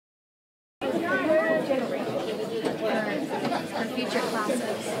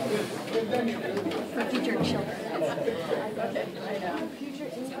classes for future children. Okay, I know.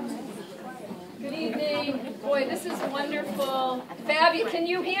 Good evening. Boy, this is wonderful. Fabulous. Can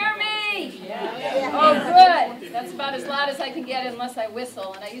you hear me? Yeah. Oh, good. That's about as loud as I can get unless I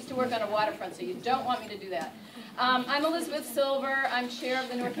whistle. And I used to work on a waterfront, so you don't want me to do that. I'm Elizabeth Silver. I'm chair of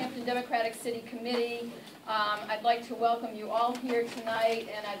the Northampton Democratic City Committee. I'd like to welcome you all here tonight,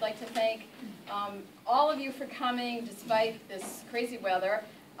 and I'd like to thank all of you for coming despite this crazy weather.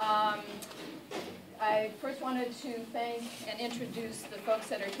 I first wanted to thank and introduce the folks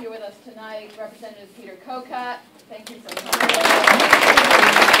that are here with us tonight. Representative Peter Kokot, thank you for coming.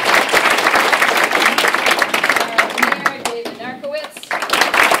 Mayor David Narkowitz.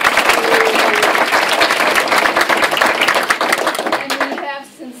 And we have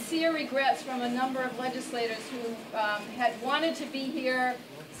sincere regrets from a number of legislators who had wanted to be here,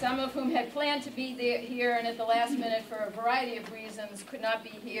 some of whom had planned to be here and at the last minute for a variety of reasons could not be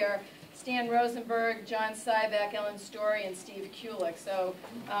here. Stan Rosenberg, John Sybeck, Ellen Story, and Steve Kulik. So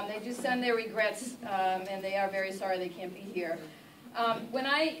they do send their regrets, and they are very sorry they can't be here. When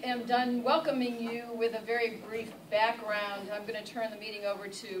I am done welcoming you with a very brief background, I'm going to turn the meeting over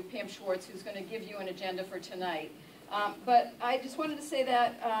to Pam Schwartz, who's going to give you an agenda for tonight. But I just wanted to say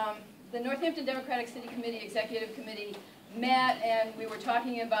that the Northampton Democratic City Committee Executive Committee met, and we were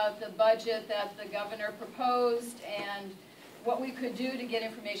talking about the budget that the governor proposed and what we could do to get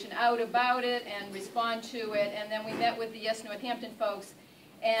information out about it and respond to it. And then we met with the Yes Northampton folks,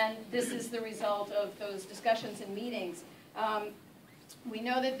 and this is the result of those discussions and meetings. We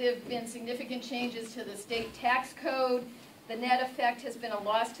know that there have been significant changes to the state tax code. The net effect has been a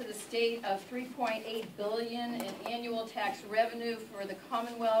loss to the state of $3.8 billion in annual tax revenue for the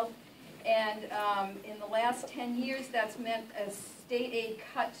Commonwealth. And in the last 10 years, that's meant a state aid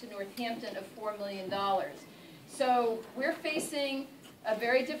cut to Northampton of $4 million. So we're facing a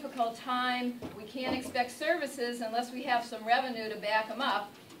very difficult time. We can't expect services unless we have some revenue to back them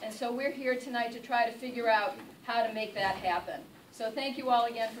up. And so we're here tonight to try to figure out how to make that happen. So thank you all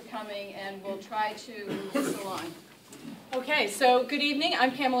again for coming, and we'll try to move this along. Okay, so good evening.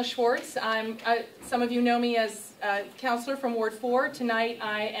 I'm Pamela Schwartz. Some of you know me as counselor from Ward 4. Tonight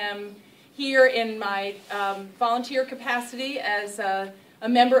I am here in my volunteer capacity as a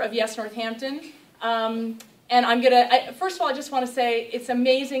member of Yes Northampton. And I'm gonna. First of all, I just want to say it's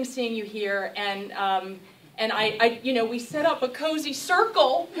amazing seeing you here, and you know, we set up a cozy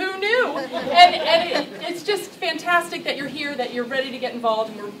circle. Who knew? And it's just fantastic that you're here, that you're ready to get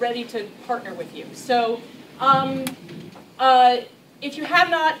involved, and we're ready to partner with you. So, if you have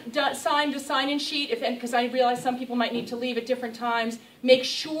not signed the sign-in sheet, because I realize some people might need to leave at different times, make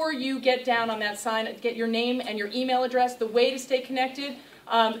sure you get down on that sign, get your name and your email address. The way to stay connected.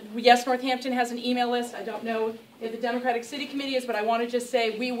 Yes, Northampton has an email list. I don't know if the Democratic City Committee is, but I want to just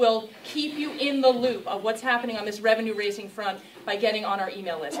say we will keep you in the loop of what's happening on this revenue-raising front by getting on our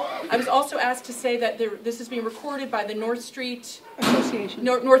email list. I was also asked to say that this is being recorded by the North Street Association.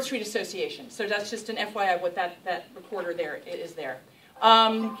 North Street Association. So that's just an FYI what that recorder there is there.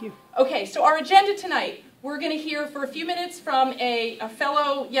 Thank you. Okay, so our agenda tonight. We're going to hear for a few minutes from a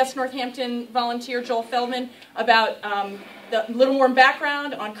fellow Yes Northampton volunteer, Joel Feldman, about a little more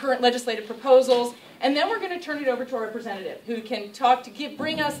background on current legislative proposals, and then we're going to turn it over to our representative, who can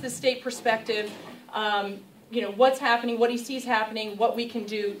bring us the state perspective, you know, what's happening, what he sees happening, what we can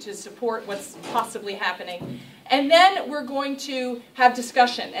do to support what's possibly happening. And then we're going to have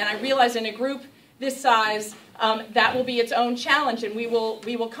discussion, and I realize in a group this size, that will be its own challenge, and we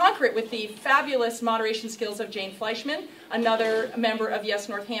will conquer it with the fabulous moderation skills of Jane Fleischman, another member of Yes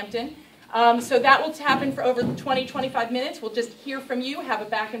Northampton. So that will happen for over 20-25 minutes. We'll just hear from you, have a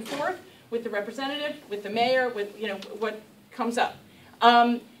back and forth with the representative, with the mayor, with what comes up.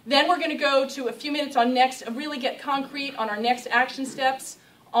 Then we're going to go to a few minutes on really get concrete on our next action steps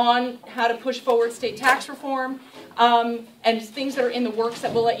on how to push forward state tax reform and things that are in the works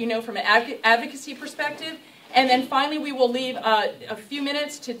that we'll let you know from an advocacy perspective. And then finally, we will leave a few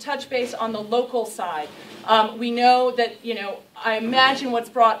minutes to touch base on the local side. We know that, I imagine what's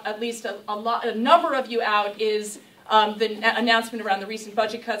brought at least a number of you out is the announcement around the recent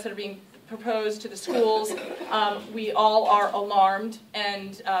budget cuts that are being proposed to the schools. We all are alarmed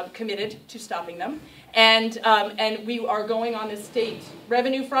and committed to stopping them. And we are going on the state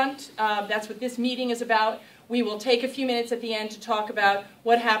revenue front. That's what this meeting is about. We will take a few minutes at the end to talk about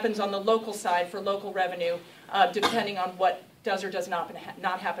what happens on the local side for local revenue, depending on what does or does not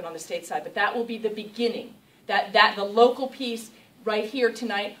happen on the state side. But that will be the beginning. The local piece right here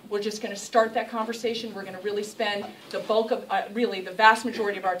tonight, we're just going to start that conversation. We're going to really spend the bulk of, really the vast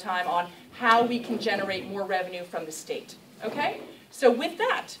majority of our time on how we can generate more revenue from the state. Okay? So with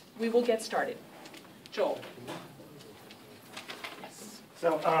that, we will get started. Joel.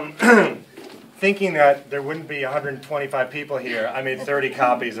 So, thinking that there wouldn't be 125 people here, I made 30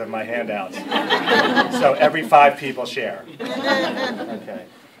 copies of my handouts. So every 5 people share. Okay.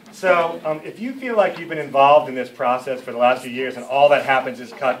 So if you feel like you've been involved in this process for the last few years and all that happens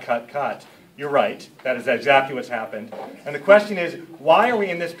is cut, cut, cut, you're right. That is exactly what's happened. And the question is, why are we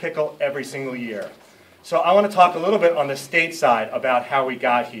in this pickle every single year? So I want to talk a little bit on the state side about how we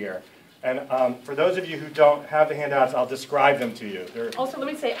got here. And for those of you who don't have the handouts, I'll describe them to you. Also, let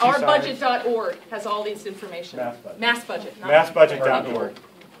me say, ourbudget.org has all these information. Mass budget. MassBudget. MassBudget.org.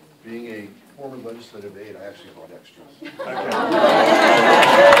 Being a former legislative aide, I actually brought extras.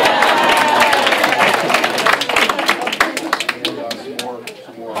 And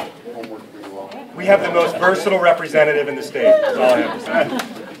some more homework for you all. We have the most versatile representative in the state. That's all I have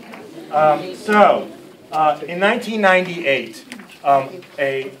to say. In 1998,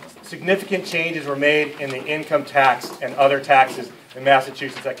 a significant changes were made in the income tax and other taxes in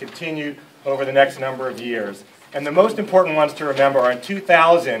Massachusetts that continued over the next number of years. And the most important ones to remember are in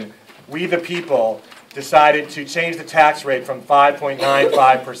 2000, we the people decided to change the tax rate from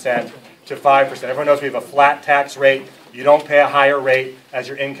 5.95% to 5%. Everyone knows we have a flat tax rate. You don't pay a higher rate as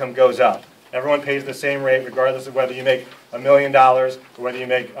your income goes up. Everyone pays the same rate regardless of whether you make $1 million or whether you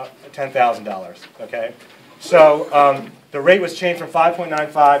make $10,000, okay? So the rate was changed from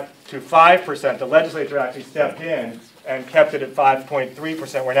 5.95 to 5%. The legislature actually stepped in and kept it at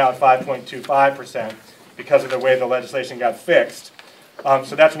 5.3%. We're now at 5.25% because of the way the legislation got fixed.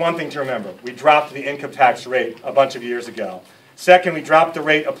 So that's one thing to remember. We dropped the income tax rate a bunch of years ago. Second, we dropped the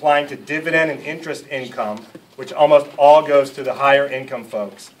rate applying to dividend and interest income, which almost all goes to the higher income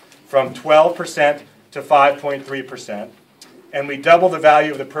folks, from 12% to 5.3%. And we double the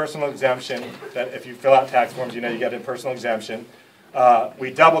value of the personal exemption, that if you fill out tax forms, you know you get a personal exemption.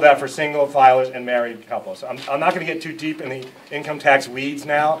 We double that for single filers and married couples. So I'm not going to get too deep in the income tax weeds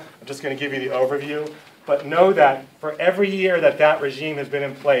now. I'm just going to give you the overview. But know that for every year that that regime has been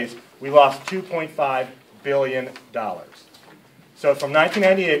in place, we lost $2.5 billion. So from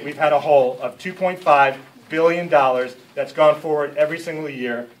 1998, we've had a hole of $2.5 billion that's gone forward every single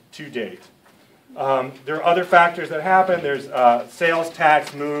year to date. There are other factors that happen. There's sales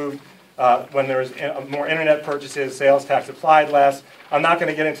tax moved. When there's more internet purchases, sales tax applied less. I'm not going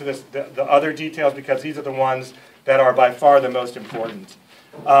to get into the other details because these are the ones that are by far the most important.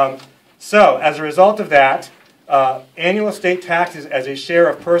 So as a result of that, annual state taxes as a share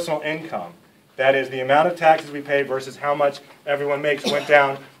of personal income, that is the amount of taxes we pay versus how much everyone makes, went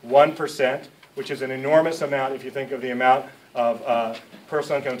down 1%, which is an enormous amount if you think of the amount of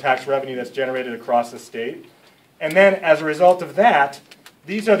personal income tax revenue that's generated across the state. And then as a result of that,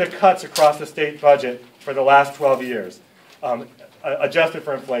 these are the cuts across the state budget for the last 12 years, adjusted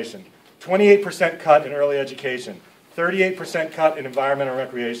for inflation. 28% cut in early education, 38% cut in environmental and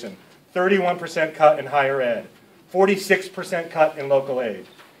recreation, 31% cut in higher ed, 46% cut in local aid.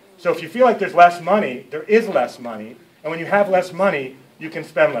 So if you feel like there's less money, there is less money, and when you have less money, you can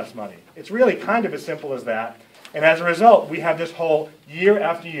spend less money. It's really kind of as simple as that. And as a result, we have this hole year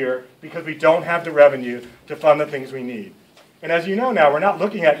after year because we don't have the revenue to fund the things we need. And as you know now, we're not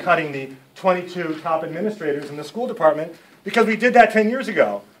looking at cutting the 22 top administrators in the school department because we did that 10 years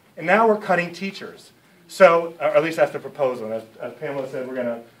ago. And now we're cutting teachers. So, or at least that's the proposal. And as Pamela said, we're going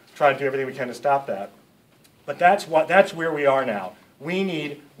to try to do everything we can to stop that. But that's where we are now. We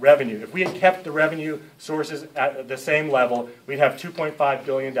need revenue. If we had kept the revenue sources at the same level, we'd have $2.5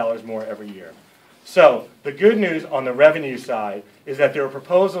 billion more every year. So the good news on the revenue side is that there are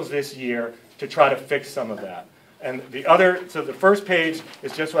proposals this year to try to fix some of that. And so the first page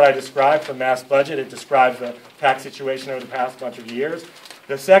is just what I described from MassBudget. It describes the tax situation over the past bunch of years.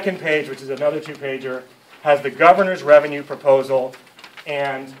 The second page, which is another two-pager, has the governor's revenue proposal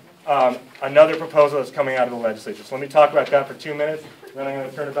and another proposal that's coming out of the legislature. So let me talk about that for 2 minutes, then I'm going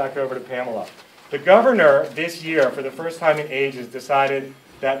to turn it back over to Pamela. The governor this year, for the first time in ages, decided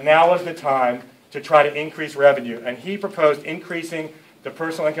that now was the time to try to increase revenue. And he proposed increasing the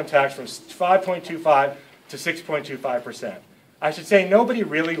personal income tax from 5.25 to 6.25%. I should say nobody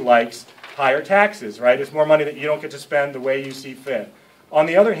really likes higher taxes, right? It's more money that you don't get to spend the way you see fit. On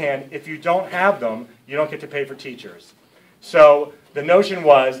the other hand, if you don't have them, you don't get to pay for teachers. So the notion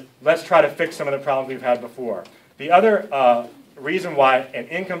was, let's try to fix some of the problems we've had before. The other reason why an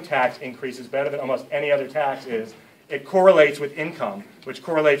income tax increase is better than almost any other tax is it correlates with income, which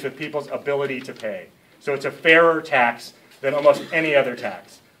correlates with people's ability to pay. So it's a fairer tax than almost any other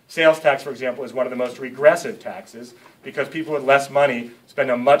tax. Sales tax, for example, is one of the most regressive taxes because people with less money spend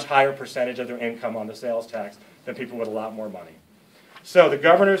a much higher percentage of their income on the sales tax than people with a lot more money. So the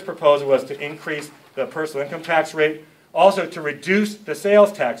governor's proposal was to increase the personal income tax rate, also to reduce the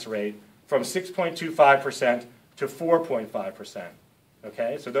sales tax rate from 6.25% to 4.5%.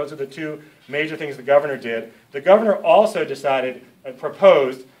 Okay, so those are the two major things the governor did. The governor also decided and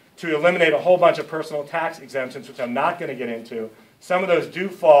proposed to eliminate a whole bunch of personal tax exemptions, which I'm not going to get into. Some of those do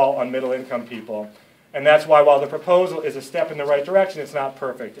fall on middle income people, and that's why while the proposal is a step in the right direction, it's not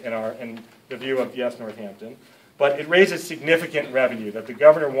perfect in the view of Yes Northampton. But it raises significant revenue that the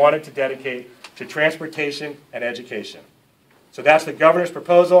governor wanted to dedicate to transportation and education. So that's the governor's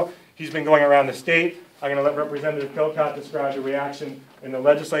proposal. He's been going around the state. I'm going to let Representative Cocott describe the reaction in the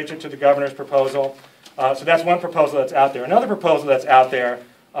legislature to the governor's proposal. So that's one proposal that's out there. Another proposal that's out there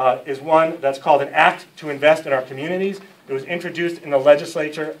is one that's called an Act to Invest in Our Communities. It was introduced in the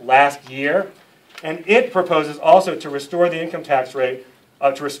legislature last year. And it proposes also to restore the income tax rate,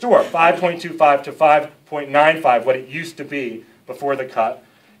 to restore 5.25 to 5.95, what it used to be before the cut.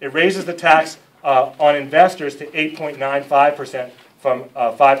 It raises the tax on investors to 8.95% from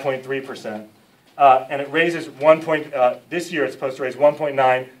 5.3%. And it raises this year it's supposed to raise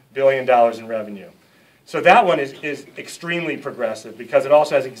 $1.9 billion in revenue. So that one is extremely progressive because it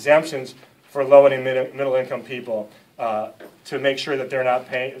also has exemptions for low and middle income people to make sure that they're not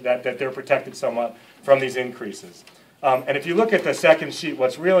paying, that they're protected somewhat from these increases. And if you look at the second sheet,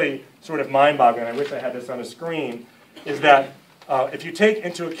 what's really sort of mind-boggling, I wish I had this on a screen, is that if you take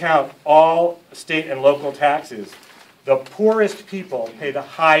into account all state and local taxes, the poorest people pay the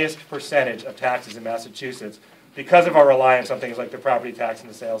highest percentage of taxes in Massachusetts because of our reliance on things like the property tax and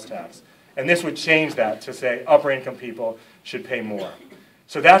the sales tax. And this would change that to say upper income people should pay more.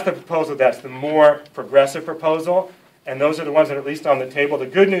 So that's the proposal that's the more progressive proposal, and those are the ones that are at least on the table. The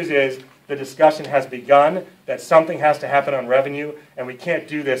good news is the discussion has begun, that something has to happen on revenue, and we can't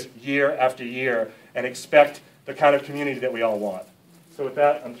do this year after year and expect the kind of community that we all want. So with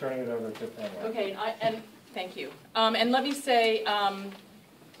that, I'm turning it over to Pamela. Okay, and thank you. And let me say,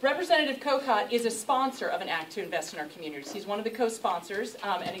 Representative Cocott is a sponsor of an Act to Invest in Our Communities. He's one of the co-sponsors,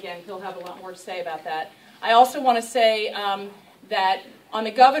 and again, he'll have a lot more to say about that. I also want to say that on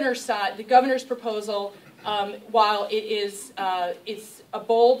the governor's side, the governor's proposal, while it is it's a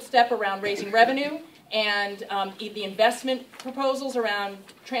bold step around raising revenue, and the investment proposals around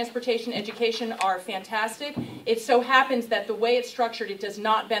transportation, education are fantastic. It so happens that the way it's structured, it does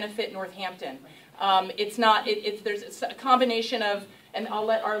not benefit Northampton. It's not. There's a combination of, and I'll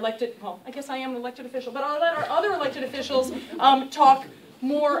let our elected, well, I guess I am an elected official, but I'll let our other elected officials talk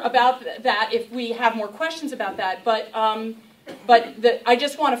more about that if we have more questions about that. But I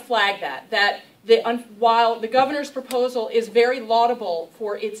just want to flag that while the governor's proposal is very laudable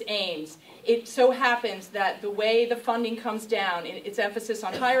for its aims, it so happens that the way the funding comes down, its emphasis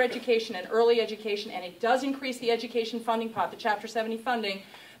on higher education and early education, and it does increase the education funding pot, the Chapter 70 funding,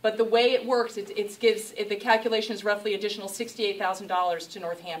 but the way it works, the calculation is roughly additional $68,000 to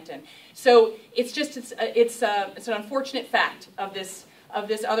Northampton. So it's an unfortunate fact of this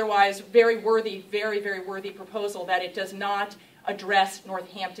otherwise very worthy proposal that it does not address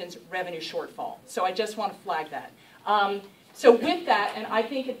Northampton's revenue shortfall. So I just want to flag that. So with that, and I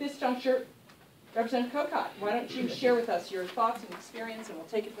think at this juncture, Representative Cocott, why don't you share with us your thoughts and experience, and we'll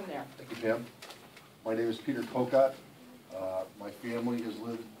take it from there. Thank you, Pam. My name is Peter Cocott. My family has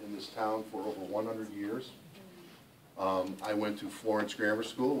lived in this town for over 100 years. I went to Florence Grammar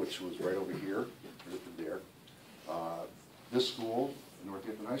School, which was right over here, there. This school,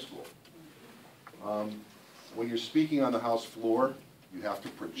 Northampton High School. When you're speaking on the House floor, you have to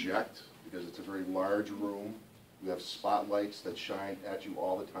project because it's a very large room. You have spotlights that shine at you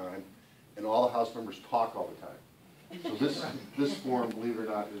all the time, and all the House members talk all the time. So this forum, believe it or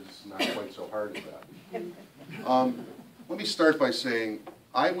not, is not quite so hard as that. Let me start by saying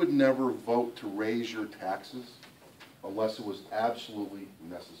I would never vote to raise your taxes unless it was absolutely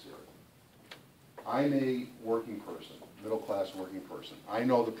necessary. I'm a working person, middle-class working person. I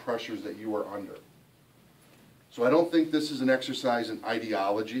know the pressures that you are under. So I don't think this is an exercise in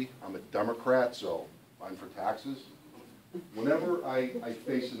ideology. I'm a Democrat, so I'm for taxes. Whenever I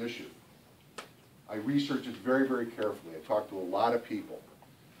face an issue, I research it very, very carefully. I talk to a lot of people.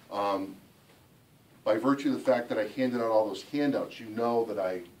 By virtue of the fact that I handed out all those handouts, you know that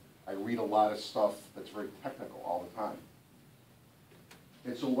I read a lot of stuff that's very technical all the time.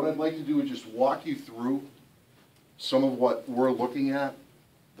 And so what I'd like to do is just walk you through some of what we're looking at,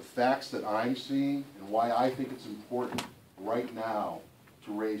 the facts that I'm seeing, and why I think it's important right now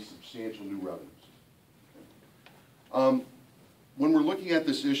to raise substantial new revenues. When we're looking at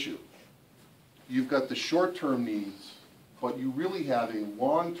this issue, you've got the short-term needs, but you really have a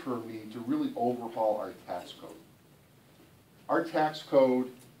long-term need to really overhaul our tax code. Our tax code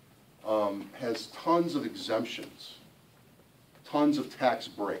has tons of exemptions, tons of tax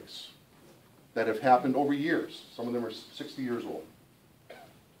breaks that have happened over years. Some of them are 60 years old.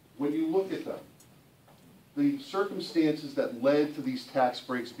 When you look at them, the circumstances that led to these tax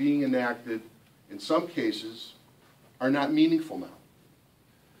breaks being enacted, in some cases, are not meaningful now.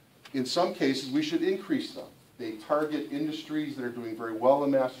 In some cases, we should increase them. They target industries that are doing very well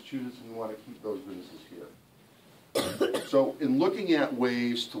in Massachusetts, and we want to keep those businesses here. So in looking at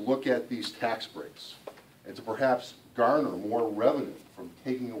ways to look at these tax breaks and to perhaps garner more revenue from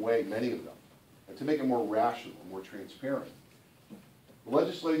taking away many of them, and to make it more rational, more transparent, the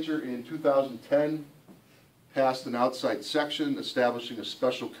legislature in 2010 passed an outside section establishing a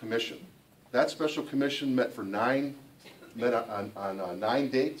special commission. That special commission met on 9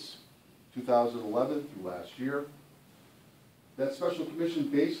 dates, 2011 through last year. That special commission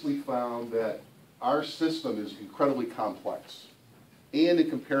basically found that our system is incredibly complex. And in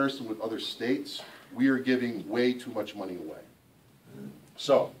comparison with other states, we are giving way too much money away.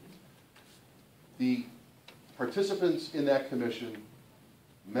 So, the participants in that commission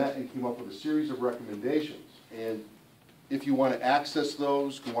met and came up with a series of recommendations. And if you want to access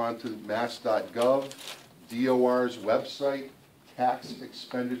those, go on to mass.gov, DOR's website, Tax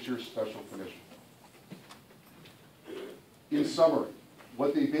Expenditure Special Commission. In summary,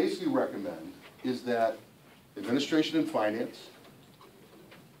 what they basically recommend is that Administration and Finance,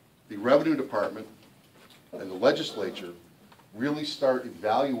 the Revenue Department, and the legislature really start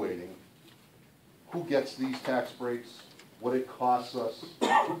evaluating who gets these tax breaks, what it costs us,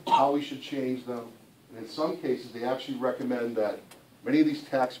 how we should change them. And in some cases, they actually recommend that many of these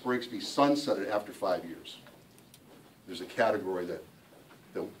tax breaks be sunsetted after 5 years. There's a category that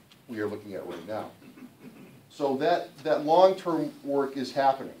we are looking at right now. So that long-term work is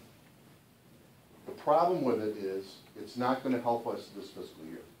happening. The problem with it is it's not going to help us this fiscal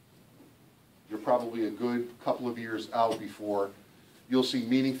year. You're probably a good couple of years out before you'll see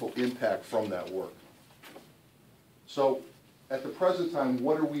meaningful impact from that work. So at the present time,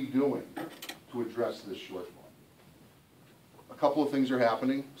 what are we doing to address this shortfall? A couple of things are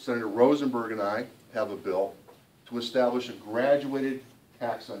happening. Senator Rosenberg and I have a bill to establish a graduated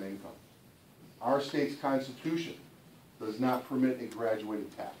tax on income. Our state's constitution does not permit a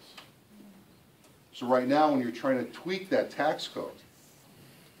graduated tax. So right now, when you're trying to tweak that tax code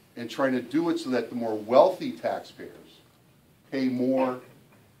and trying to do it so that the more wealthy taxpayers pay more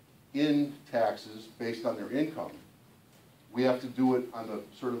in taxes based on their income, we have to do it on the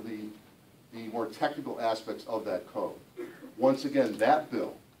sort of the more technical aspects of that code. Once again, that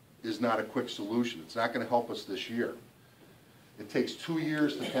bill is not a quick solution. It's not going to help us this year. It takes 2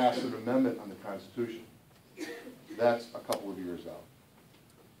 years to pass an amendment on the Constitution. That's a couple of years out.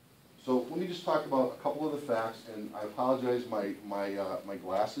 So let me just talk about a couple of the facts, and I apologize, my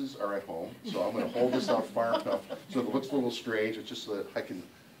glasses are at home, so I'm going to hold this out far enough so if it looks a little strange, it's just so that I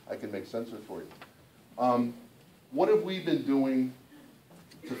can make sense of it for you. What have we been doing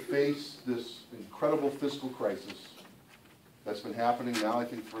to face this incredible fiscal crisis that's been happening now, I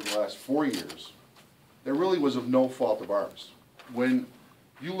think, for the last 4 years? That really was of no fault of ours. When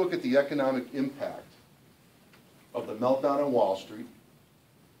you look at the economic impact of the meltdown on Wall Street,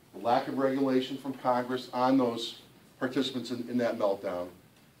 the lack of regulation from Congress on those participants in that meltdown,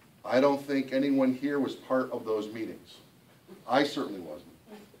 I don't think anyone here was part of those meetings. I certainly wasn't.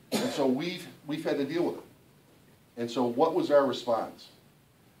 And so we've had to deal with it. And so what was our response?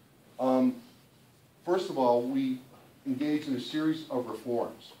 First of all, we engaged in a series of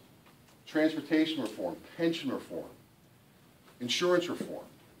reforms. Transportation reform, pension reform, insurance reform,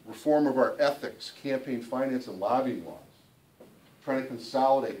 reform of our ethics, campaign finance and lobbying laws, trying to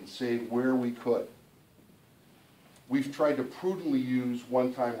consolidate and save where we could. We've tried to prudently use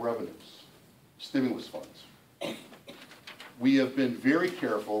one-time revenues, stimulus funds. We have been very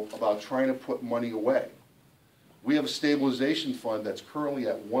careful about trying to put money away. We have a stabilization fund that's currently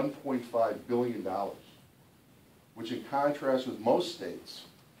at $1.5 billion, which in contrast with most states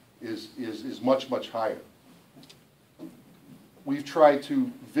is much, much higher. We've tried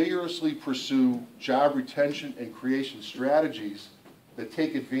to vigorously pursue job retention and creation strategies that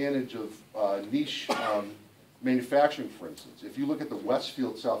take advantage of niche manufacturing, for instance. If you look at the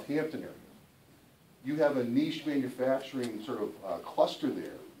Westfield, Southampton area, you have a niche manufacturing sort of cluster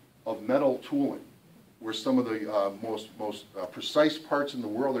there of metal tooling, where some of the most precise parts in the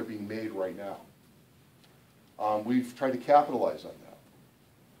world are being made right now. We've tried to capitalize on that.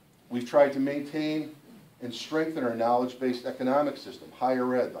 We've tried to maintain and strengthen our knowledge-based economic system,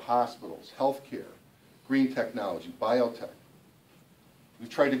 higher ed, the hospitals, healthcare, green technology, biotech. We've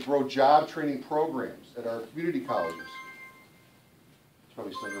tried to grow job training programs at our community colleges. It's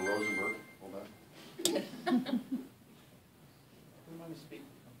probably Senator Rosenberg. Hold on.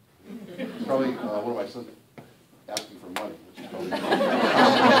 It's probably one of my sons asking for money, which is probably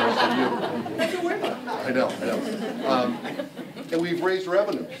I know. And we've raised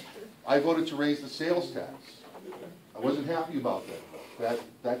revenues. I voted to raise the sales tax. I wasn't happy about that.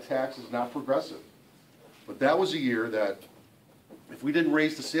 That tax is not progressive. But that was a year that, if we didn't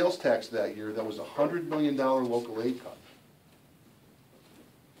raise the sales tax that year, that was a $100 million local aid cut.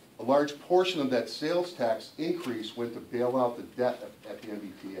 A large portion of that sales tax increase went to bail out the debt at the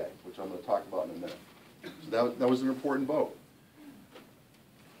MBTA, which I'm going to talk about in a minute. So that was an important vote.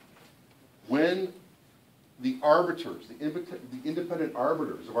 When the arbiters, the independent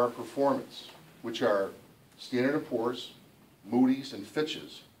arbiters of our performance, which are Standard & Poor's, Moody's, and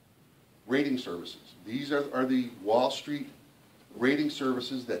Fitch's rating services. These are the Wall Street rating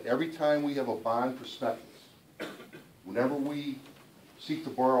services that every time we have a bond prospectus, whenever we seek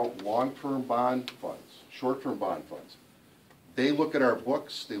to borrow long-term bond funds, short-term bond funds, they look at our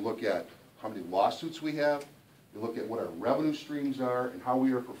books, they look at how many lawsuits we have, they look at what our revenue streams are and how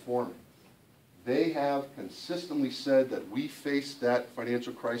we are performing. They have consistently said that we faced that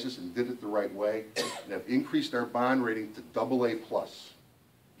financial crisis and did it the right way and have increased our bond rating to AA+,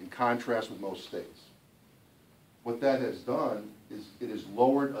 in contrast with most states. What that has done is it has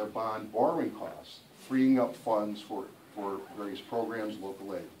lowered our bond borrowing costs, freeing up funds for various programs,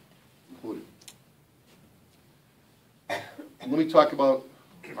 local aid included. Let me talk about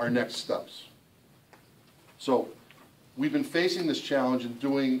our next steps. So we've been facing this challenge and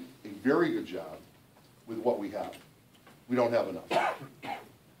doing a very good job with what we have. We don't have enough.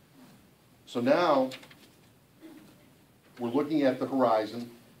 So now we're looking at the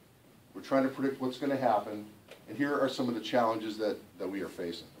horizon. We're trying to predict what's going to happen. And here are some of the challenges that we are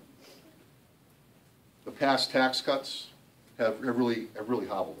facing. The past tax cuts have really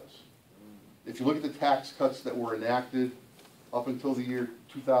hobbled us. If you look at the tax cuts that were enacted up until the year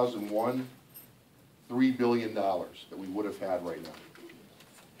 2001, $3 billion that we would have had right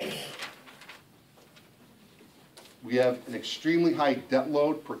now. We have an extremely high debt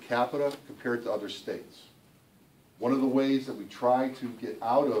load per capita compared to other states. One of the ways that we tried to get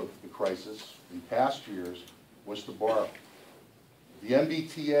out of the crisis in past years was to borrow. The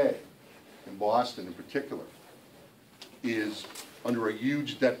MBTA in Boston in particular is under a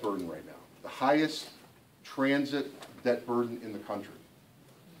huge debt burden right now, the highest transit debt burden in the country.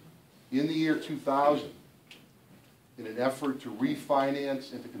 In the year 2000, in an effort to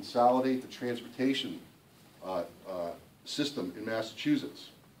refinance and to consolidate the transportation system in Massachusetts,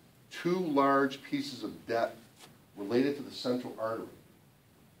 2 large pieces of debt related to the Central Artery,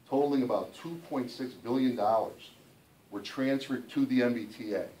 totaling about $2.6 billion, were transferred to the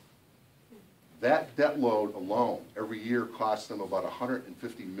MBTA. That debt load alone every year costs them about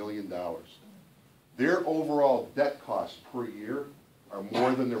 $150 million. Their overall debt costs per year are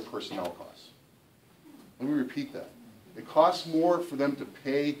more than their personnel costs. Let me repeat that. It costs more for them to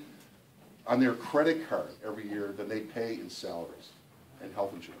pay on their credit card every year than they pay in salaries and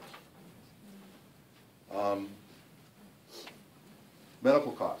health insurance.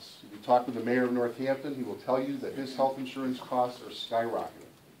 Medical costs. If you talk with the mayor of Northampton, he will tell you that his health insurance costs are skyrocketing,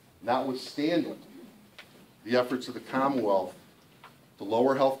 notwithstanding the efforts of the Commonwealth to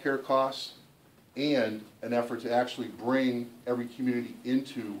lower health care costs and an effort to actually bring every community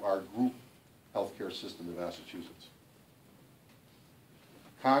into our group health care system in Massachusetts.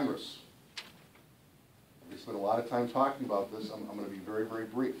 Congress. We spent a lot of time talking about this. I'm going to be very, very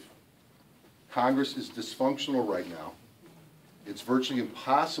brief. Congress is dysfunctional right now. It's virtually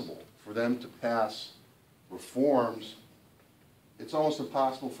impossible for them to pass reforms. It's almost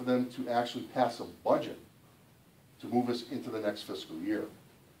impossible for them to actually pass a budget to move us into the next fiscal year.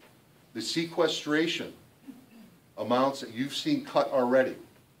 The sequestration amounts that you've seen cut already,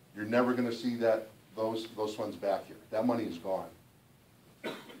 you're never going to see those funds back here. That money is gone.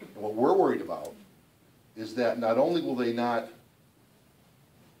 And what we're worried about is that not only will they not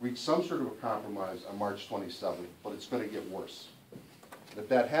reach some sort of a compromise on March 27th, but it's going to get worse. And if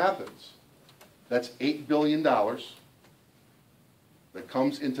that happens, that's $8 billion that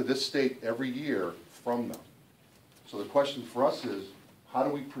comes into this state every year from them. So the question for us is, how do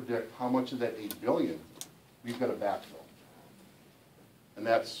we predict how much of that $8 billion we've got to backfill? And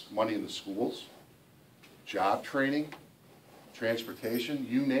that's money in the schools, job training, transportation,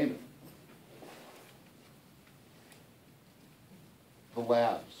 you name it. The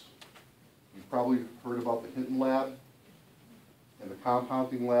labs. You've probably heard about the Hinton Lab and the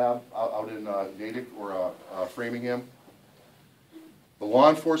compounding lab out in Natick or Framingham. The law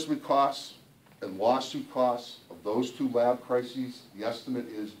enforcement costs and lawsuit costs of those two lab crises, the estimate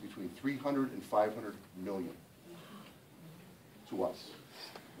is between 300 and 500 million to us.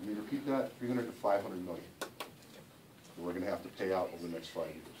 Let me repeat that, 300 to 500 million. And we're going to have to pay out over the next 5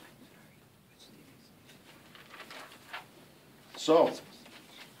 years. So,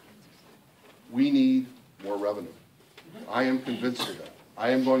 we need more revenue. I am convinced of that.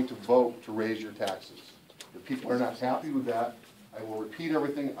 I am going to vote to raise your taxes. If people are not happy with that, I will repeat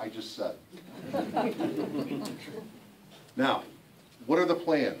everything I just said. Now, what are the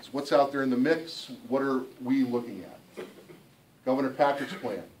plans? What's out there in the mix? What are we looking at? Governor Patrick's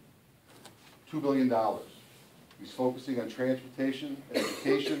plan, $2 billion. He's focusing on transportation and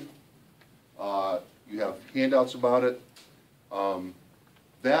education. You have handouts about it.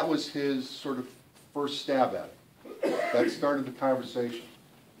 That was his sort of first stab at it. That started the conversation.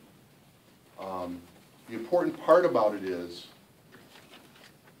 The important part about it is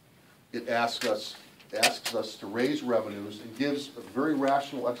it asks us to raise revenues and gives a very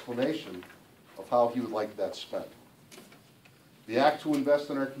rational explanation of how he would like that spent. The act to invest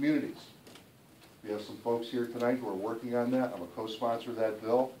in our communities. We have some folks here tonight who are working on that. I'm a co-sponsor of that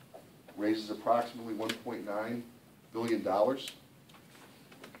bill. It raises approximately $1.9 billion. The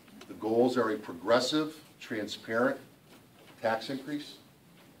goals are a progressive, transparent tax increase.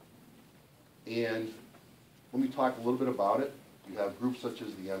 And let me talk a little bit about it. You have groups such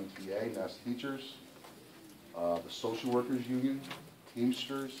as the MTA, Mass Teachers, the Social Workers Union,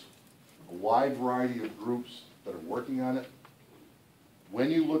 Teamsters, a wide variety of groups that are working on it. When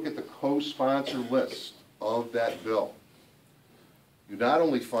you look at the co-sponsor list of that bill, you not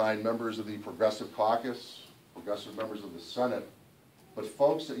only find members of the Progressive Caucus, progressive members of the Senate, but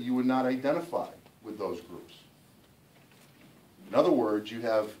folks that you would not identify with those groups. In other words, you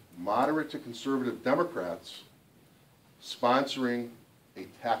have moderate to conservative Democrats sponsoring a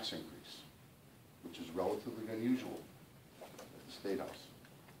tax increase, which is relatively unusual at the State House.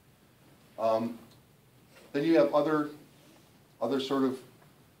 Then you have other sort of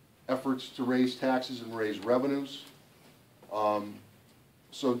efforts to raise taxes and raise revenues.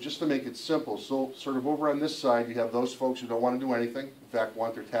 So just to make it simple, so sort of over on this side, you have those folks who don't want to do anything, in fact,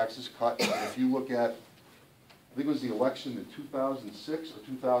 want their taxes cut. If you look at, I think it was the election in 2006 or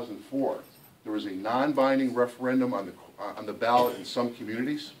 2004, there was a non-binding referendum on the ballot in some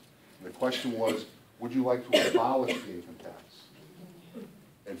communities. And the question was, would you like to abolish the income tax?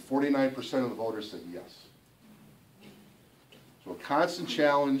 And 49% of the voters said yes. So a constant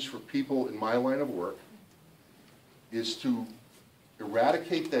challenge for people in my line of work is to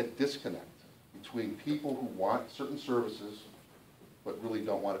eradicate that disconnect between people who want certain services but really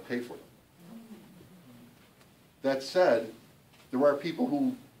don't want to pay for them. That said, there are people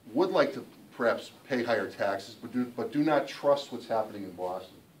who would like to perhaps pay higher taxes but do not trust what's happening in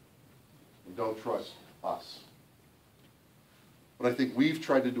Boston and don't trust us. But I think we've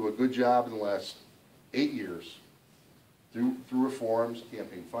tried to do a good job in the last 8 years through reforms,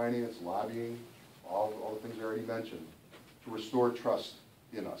 campaign finance, lobbying, all the things I already mentioned, to restore trust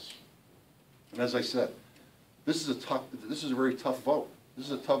in us. And as I said, this is a very tough vote. This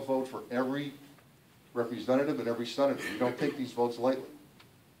is a tough vote for every representative and every senator. We don't take these votes lightly.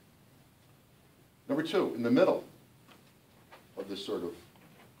 Number two, in the middle of this sort of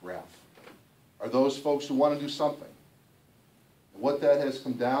graph, are those folks who want to do something. And what that has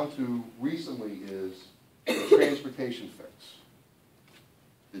come down to recently is the transportation fix.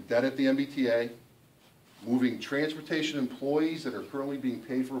 The debt at the MBTA, moving transportation employees that are currently being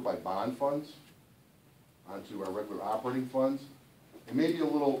paid for by bond funds onto our regular operating funds, and maybe a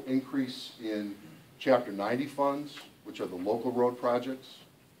little increase in Chapter 90 funds, which are the local road projects,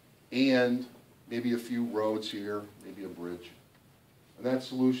 and maybe a few roads here, maybe a bridge. And that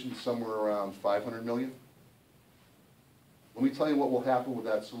solution is somewhere around $500 million. Let me tell you what will happen with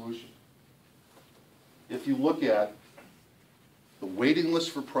that solution. If you look at the waiting list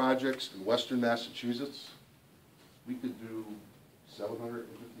for projects in Western Massachusetts, we could do $750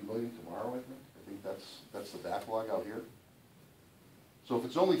 million tomorrow, I think. I think that's the backlog out here. So if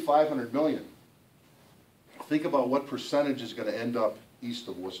it's only $500 million, think about what percentage is going to end up east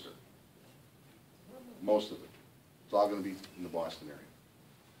of Worcester. Most of it. It's all going to be in the Boston area.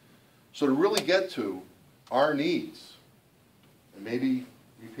 So to really get to our needs, and maybe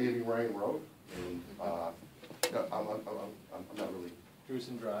repaving Ryan Road, and I'm not really.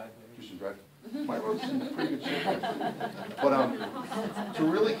 Drusen Drive. Drusen Drive. My road's in pretty good shape. But to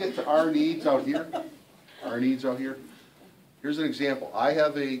really get to our needs out here, here's an example. I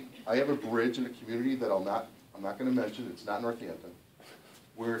have a bridge in a community that I'm not going to mention. It's not Northampton,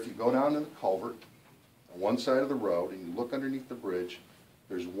 where if you go down to the culvert on one side of the road and you look underneath the bridge,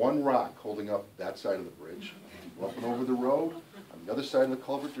 There's one rock holding up that side of the bridge. You go up and over the road, on the other side of the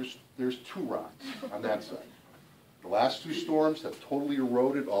culvert, there's two rocks on that side. The last two storms have totally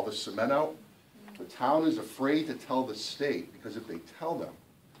eroded all the cement out. The town is afraid to tell the state, because if they tell them,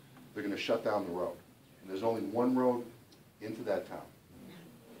 they're gonna shut down the road. And there's only one road into that town.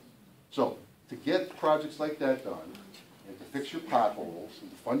 So, to get projects like that done, and to fix your potholes, and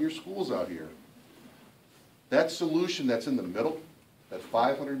to fund your schools out here, that solution that's in the middle, that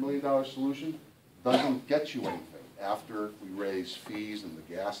 $500 million solution, doesn't get you anything after we raise fees and the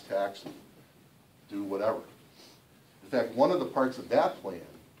gas tax and do whatever. In fact, one of the parts of that plan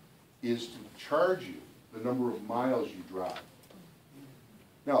is to charge you the number of miles you drive.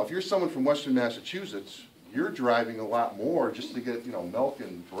 Now, if you're someone from Western Massachusetts, you're driving a lot more just to get, milk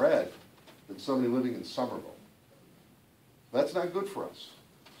and bread than somebody living in Somerville. That's not good for us.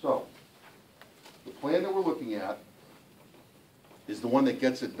 So, the plan that we're looking at is the one that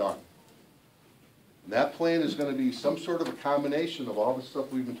gets it done. And that plan is going to be some sort of a combination of all the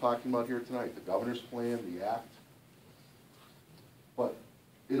stuff we've been talking about here tonight, the governor's plan, the act. But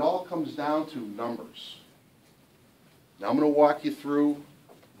it all comes down to numbers. Now I'm going to walk you through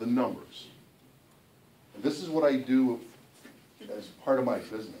the numbers. And this is what I do as part of my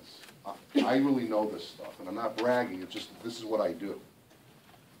business. I really know this stuff, and I'm not bragging, it's just this is what I do.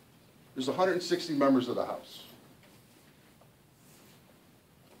 There's 160 members of the House.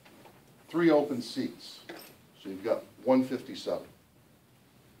 3 open seats, so you've got 157.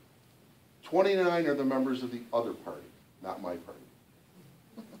 29 are the members of the other party, not my party.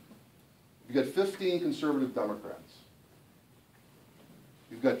 You've got 15 conservative Democrats.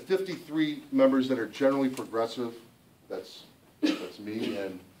 You've got 53 members that are generally progressive, that's me,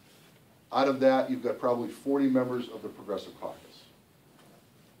 and out of that, you've got probably 40 members of the Progressive Caucus.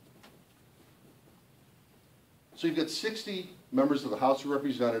 So you've got 60 members of the House of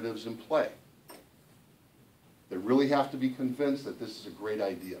Representatives in play. They really have to be convinced that this is a great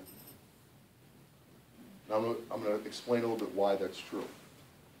idea. Now I'm going to explain a little bit why that's true.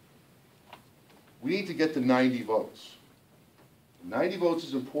 We need to get to 90 votes. 90 votes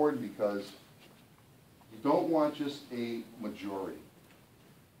is important because you don't want just a majority.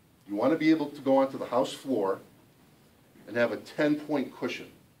 You want to be able to go onto the House floor and have a 10-point cushion,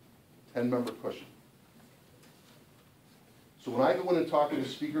 10-member cushion. So when I go in and talk to the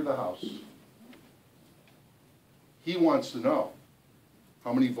Speaker of the House, he wants to know,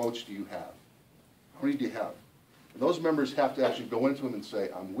 how many votes do you have? How many do you have? And those members have to actually go into him and say,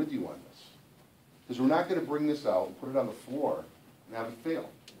 I'm with you on this. Because we're not going to bring this out and put it on the floor and have it fail.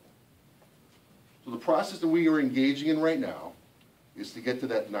 So the process that we are engaging in right now is to get to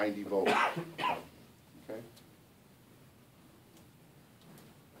that 90 vote. Okay?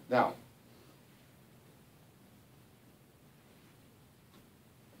 Now,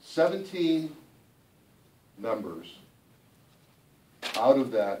 17 members out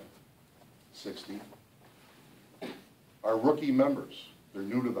of that 60 are rookie members. They're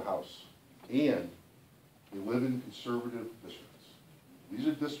new to the House. And they live in conservative districts. These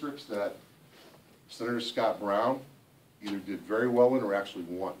are districts that Senator Scott Brown either did very well in or actually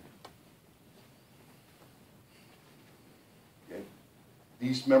won. Okay?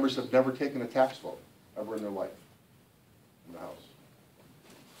 These members have never taken a tax vote ever in their life in the House.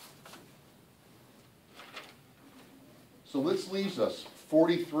 So this leaves us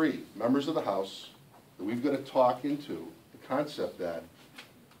 43 members of the House that we've got to talk into the concept that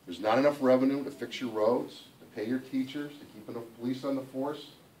there's not enough revenue to fix your roads, to pay your teachers, to keep enough police on the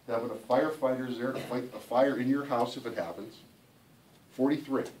force, to have enough firefighters there to fight a fire in your house if it happens.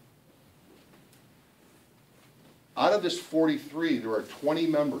 43. Out of this 43, there are 20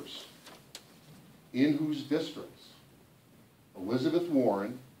 members in whose districts Elizabeth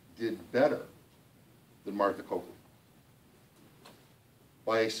Warren did better than Martha Coakley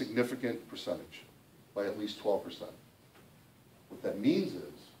by a significant percentage, by at least 12%. What that means is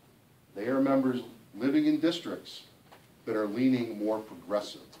they are members living in districts that are leaning more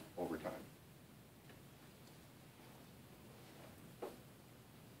progressive over time.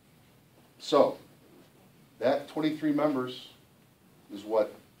 So, that 23 members is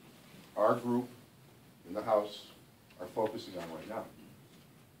what our group in the House are focusing on right now.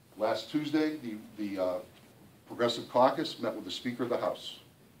 Last Tuesday, the Progressive Caucus met with the Speaker of the House.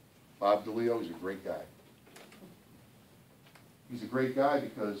 Bob DeLeo, he's a great guy. He's a great guy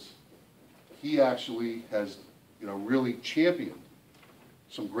because he actually has, really championed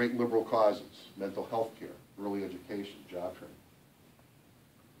some great liberal causes, mental health care, early education, job training.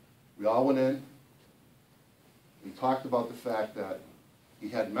 We all went in, we talked about the fact that he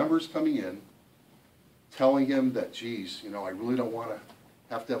had members coming in telling him that, geez, I really don't want to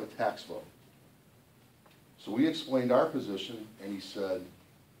have to have a tax vote. So we explained our position, and he said,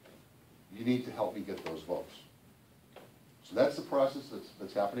 you need to help me get those votes. So that's the process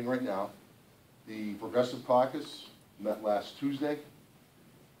that's happening right now. The Progressive Caucus met last Tuesday.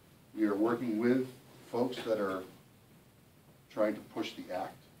 We are working with folks that are trying to push the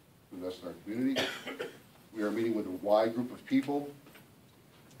act to invest in our community. We are meeting with a wide group of people.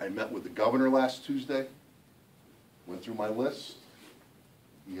 I met with the governor last Tuesday, went through my list.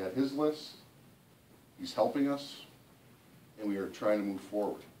 He had his list. He's helping us, and we are trying to move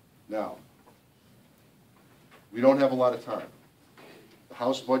forward. Now, we don't have a lot of time. The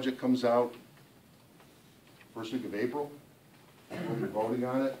House budget comes out first week of April. We'll be voting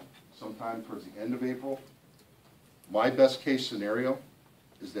on it sometime towards the end of April. My best case scenario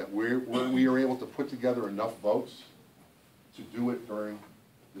is that we are able to put together enough votes to do it during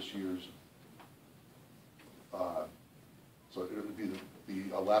this year's, so it would be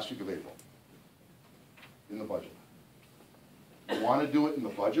the last week of April in the budget. We want to do it in the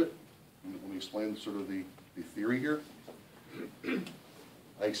budget. Let me explain sort of the theory here.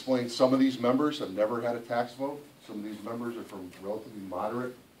 I explained some of these members have never had a tax vote. Some of these members are from relatively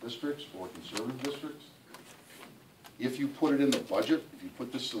moderate districts or conservative districts. If you put it in the budget, if you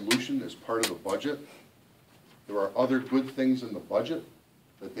put this solution as part of the budget, there are other good things in the budget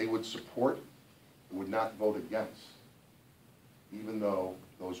that they would support and would not vote against, even though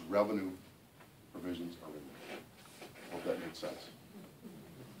those revenue provisions are in there. I hope that makes sense.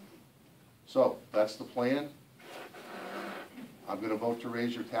 So that's the plan. I'm going to vote to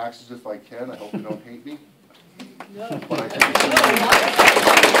raise your taxes if I can. I hope you don't hate me. No. But I think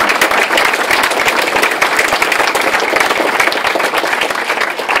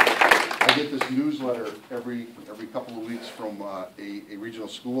I get this newsletter every couple of weeks from a regional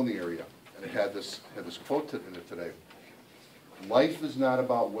school in the area, and it had this quote in it today. Life is not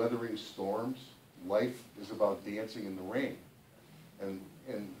about weathering storms. Life is about dancing in the rain. And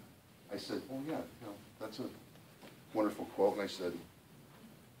I said, oh yeah, that's a wonderful quote. And I said,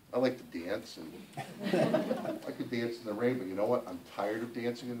 I like to dance, and I could dance in the rain, but you know what? I'm tired of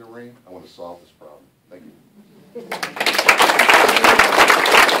dancing in the rain. I want to solve this problem. Thank you.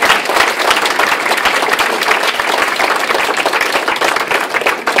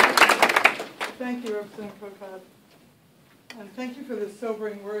 Thank you, Representative Kokot. And thank you for the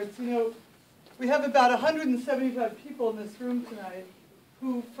sobering words. You know, we have about 175 people in this room tonight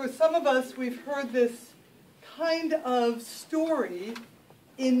who, for some of us, we've heard this kind of story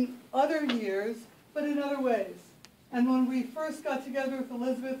in other years, but in other ways. And when we first got together with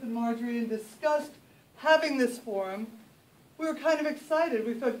Elizabeth and Marjorie and discussed having this forum, we were kind of excited.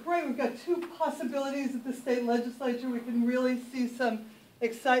 We thought, great, we've got two possibilities at the state legislature. We can really see some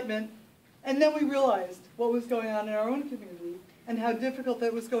excitement. And then we realized what was going on in our own community and how difficult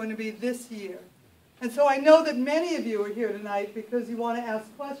that was going to be this year. And so I know that many of you are here tonight because you want to ask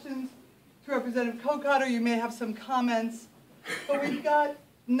questions to Representative Kokot, or you may have some comments. But we've got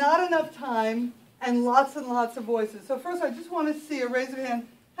not enough time and lots of voices. So first, I just want to see a raise of hand.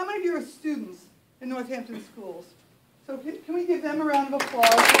 How many of you are students in Northampton schools? So can we give them a round of applause?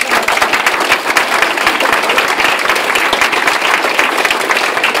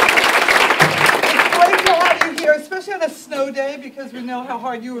 It's great to have you here, especially on a snow day, because we know how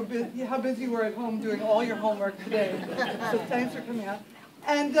hard you were, how busy you were at home doing all your homework today. So thanks for coming out.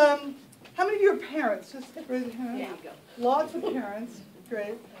 And how many of you are parents? Just raise your hand. There you go. Lots of parents.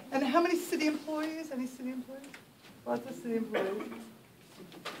 Great. And how many city employees? Any city employees? Lots of city employees.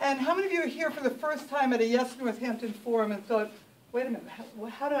 And how many of you are here for the first time at a Yes Northampton forum and thought, wait a minute,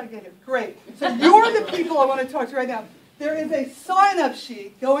 how did I get here? Great. So you're the people I want to talk to right now. There is a sign-up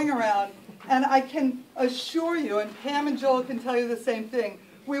sheet going around, and I can assure you, and Pam and Joel can tell you the same thing,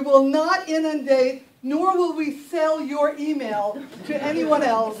 we will not inundate, nor will we sell your email to anyone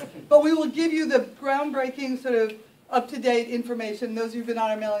else, but we will give you the groundbreaking sort of up-to-date information. Those of you who've been on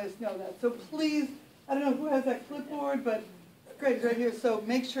our mailing list know that. So please, I don't know who has that clipboard, but great, right here. So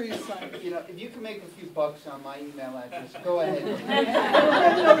make sure you sign. You know, if you can make a few bucks on my email address, go ahead. We'll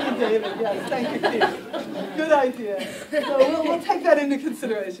hand it over to David. Yes, thank you, Keith. Good idea. So we'll take that into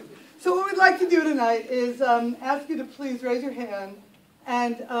consideration. So what we'd like to do tonight is ask you to please raise your hand.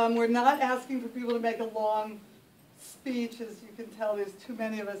 And we're not asking for people to make a long speech. As you can tell, there's too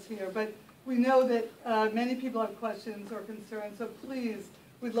many of us here. But we know that many people have questions or concerns. So please,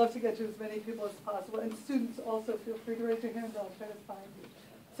 we'd love to get to as many people as possible. And students also, feel free to raise your hands. I'll try to find you.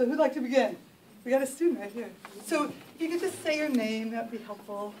 So who'd like to begin? We got a student right here. So if you could just say your name, that would be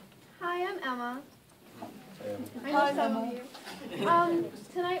helpful. Hi, I'm Emma. I know Hi, some Emma. of you.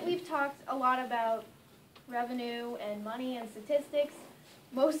 Tonight we've talked a lot about revenue and money and statistics,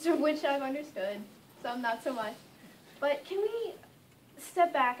 most of which I've understood, some not so much. But can we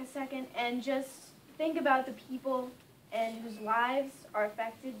step back a second and just think about the people and whose lives are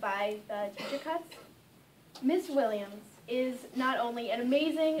affected by the teacher cuts? Miss Williams is not only an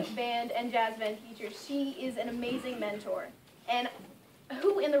amazing band and jazz band teacher, she is an amazing mentor. And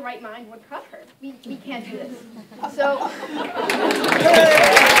who in the right mind would cut her? We can't do this. So,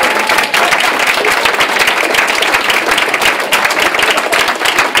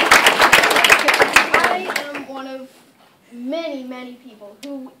 I am one of many, many people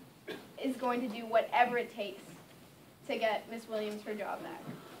who is going to do whatever it takes to get Miss Williams her job back.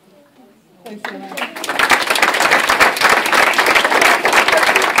 Thanks, Anna.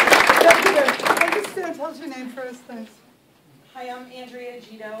 Just tell us your name first, thanks. Hi, I'm Andrea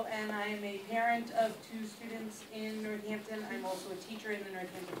Gito, and I am a parent of 2 students in Northampton. I'm also a teacher in the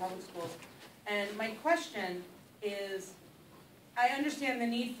Northampton Public Schools. And my question is, I understand the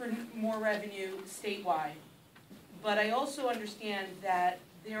need for more revenue statewide, but I also understand that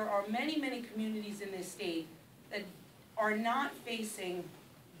there are many, many communities in this state that are not facing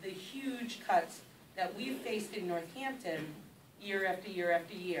the huge cuts that we've faced in Northampton year after year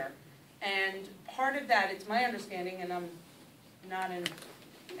after year. And part of that, it's my understanding, and I'm not an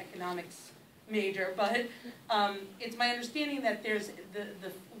economics major, but it's my understanding that there's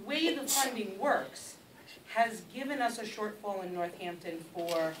the way the funding works has given us a shortfall in Northampton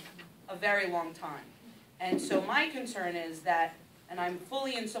for a very long time. And so my concern is that, and I'm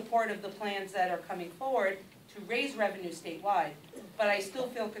fully in support of the plans that are coming forward to raise revenue statewide, but I still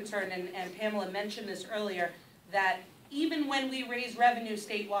feel concerned, and Pamela mentioned this earlier, that even when we raise revenue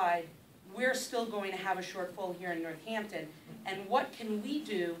statewide, we're still going to have a shortfall here in Northampton. And what can we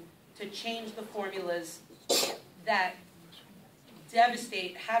do to change the formulas that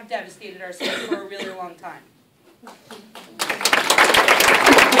have devastated our state for a really long time?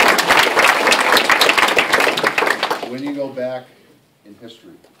 When you go back in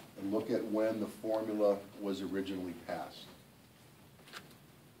history and look at when the formula was originally passed,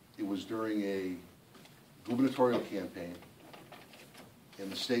 it was during a gubernatorial campaign,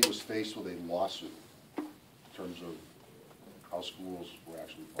 and the state was faced with a lawsuit in terms of how schools were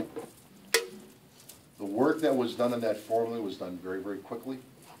actually funded. The work that was done on that formula was done very, very quickly.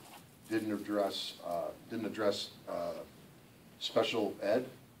 Didn't address special ed,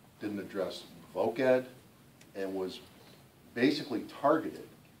 didn't address voc ed, and was basically targeted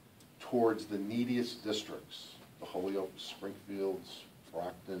towards the neediest districts, the Holyoke, Springfields,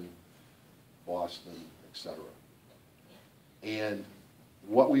 Brockton, Boston, etc. And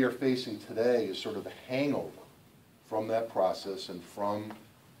what we are facing today is sort of the hangover from that process and from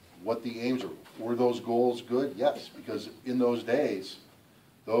what the aims are. Were those goals good? Yes, because in those days,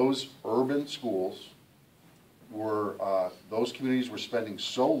 those urban schools were, those communities were spending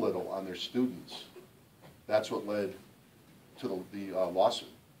so little on their students. That's what led to the lawsuit.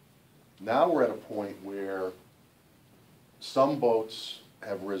 Now we're at a point where some boats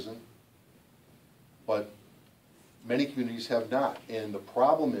have risen, but many communities have not. And the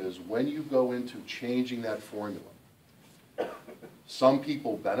problem is when you go into changing that formula, some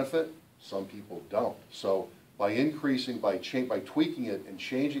people benefit, some people don't. So by increasing, by tweaking it and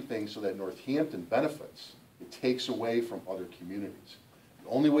changing things so that Northampton benefits, it takes away from other communities. The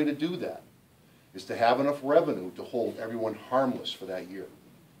only way to do that is to have enough revenue to hold everyone harmless for that year,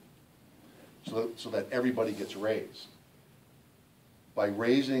 so that everybody gets raised. By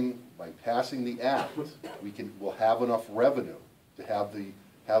passing the act, we'll have enough revenue to have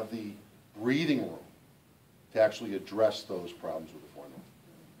the breathing room to actually address those problems with the formula.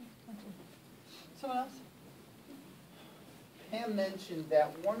 Someone else? Pam mentioned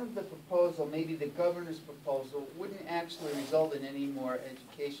that one of the proposal, maybe the governor's proposal, wouldn't actually result in any more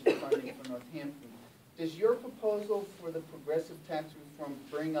education funding for Northampton. Does your proposal for the progressive tax reform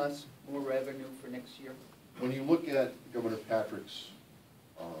bring us more revenue for next year? When you look at Governor Patrick's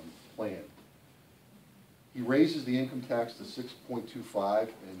plan, he raises the income tax to 6.25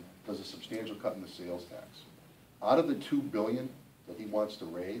 and does a substantial cut in the sales tax. Out of the $2 billion that he wants to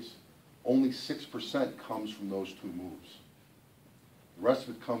raise, only 6% comes from those two moves. The rest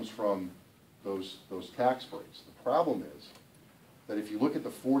of it comes from those tax breaks. The problem is that if you look at the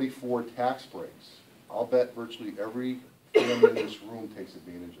 44 tax breaks, I'll bet virtually every family in this room takes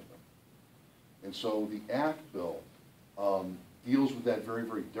advantage of them. And so the Act bill deals with that very,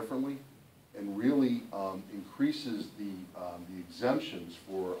 very differently and really increases the exemptions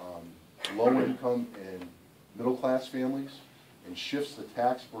for low-income and middle-class families and shifts the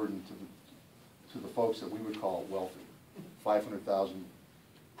tax burden to the folks that we would call wealthy, $500,000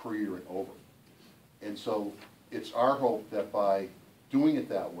 per year and over. And so it's our hope that by doing it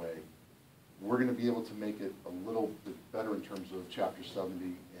that way, we're gonna be able to make it a little bit better in terms of Chapter 70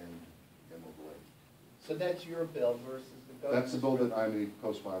 and local aid. So that's your bill versus the governor's? That's the bill that I'm a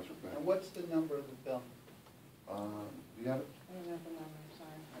co-sponsor for. And what's the number of the bill? Do you have it? I don't know the number,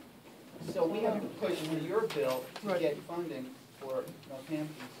 sorry. So we have to push for your bill to Right. get funding for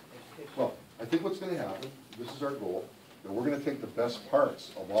Northampton's education. Well, I think what's gonna happen, this is our goal, that we're gonna take the best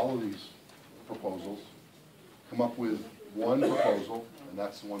parts of all of these proposals, come up with one proposal, and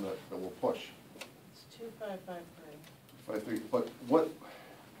that's the one that we'll push. It's 2553. 5-3. But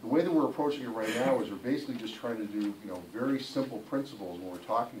the way that we're approaching it right now is we're basically just trying to do, very simple principles when we're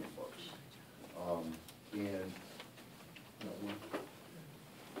talking to folks. And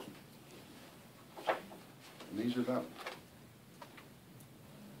these are them.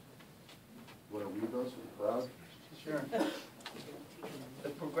 Want to read those for the crowd? Sure. The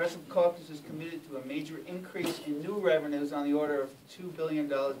Progressive Caucus is committed to a major increase in new revenues on the order of $2 billion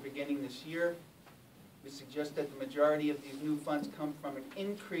beginning this year. We suggest that the majority of these new funds come from an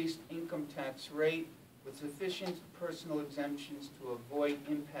increased income tax rate with sufficient personal exemptions to avoid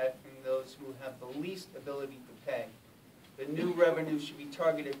impacting those who have the least ability to pay. The new revenue should be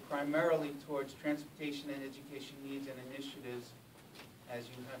targeted primarily towards transportation and education needs and initiatives, as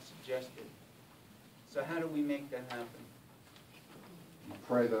you have suggested. So how do we make that happen?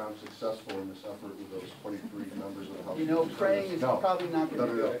 Pray that I'm successful in this effort with those 23 members of the House. You know, praying is probably not going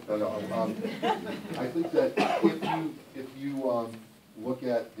to do it. No. I think that if you look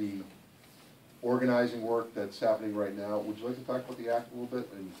at the organizing work that's happening right now, would you like to talk about the act a little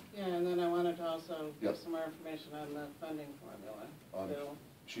bit? And Yeah, and then I wanted to also Yep. give some more information on the funding formula, Bill.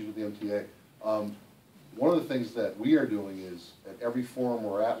 she's with the MTA. One of the things that we are doing is, at every forum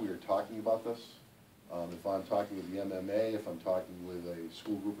we're at, we are talking about this. If I'm talking with the MMA, if I'm talking with a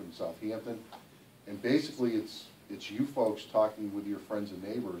school group in Southampton, and basically it's you folks talking with your friends and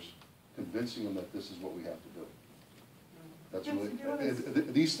neighbors, convincing them that this is what we have to do. That's really,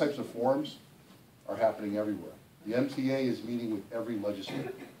 these types of forums are happening everywhere. The MTA is meeting with every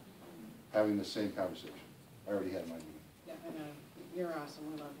legislator, having the same conversation. I already had my meeting. Yeah, I know. You're awesome.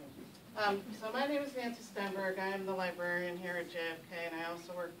 We love you. So my name is Nancy Stenberg. I am the librarian here at JFK, and I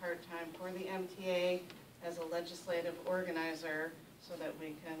also work part-time for the MTA as a legislative organizer so that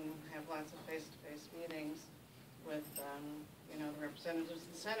we can have lots of face-to-face meetings with, the representatives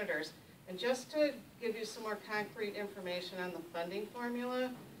and senators. And just to give you some more concrete information on the funding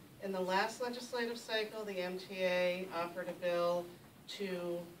formula, in the last legislative cycle, the MTA offered a bill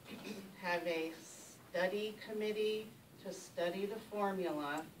to have a study committee to study the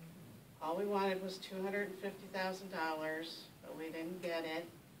formula. All we wanted was $250,000, but we didn't get it.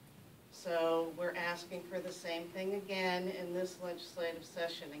 So we're asking for the same thing again in this legislative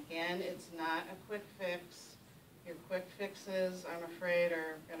session. Again, it's not a quick fix. Your quick fixes, I'm afraid,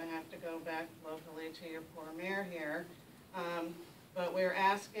 are going to have to go back locally to your poor mayor here. But we're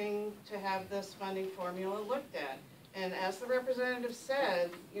asking to have this funding formula looked at. And as the representative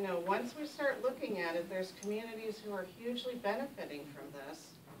said, once we start looking at it, there's communities who are hugely benefiting from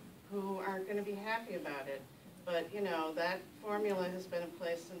this, who aren't going to be happy about it. But, that formula has been in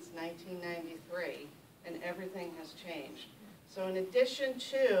place since 1993, and everything has changed. So in addition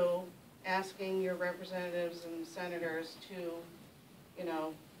to asking your representatives and senators to,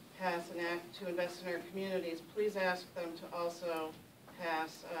 pass an act to invest in our communities, please ask them to also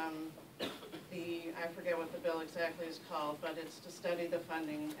pass I forget what the bill exactly is called, but it's to study the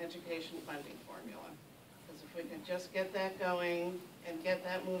education funding formula. Because if we can just get that going and get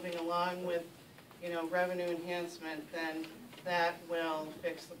that moving along with, revenue enhancement, then that will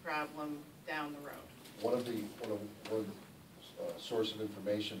fix the problem down the road. One of the source of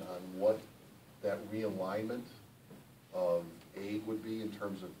information on what that realignment of aid would be in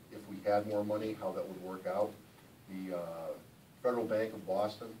terms of if we had more money, how that would work out. The Federal Bank of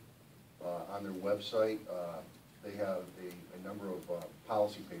Boston, on their website, they have a number of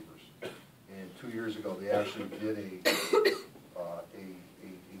policy papers. And 2 years ago, they actually did a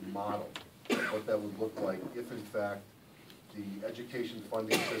model of what that would look like if, in fact, the education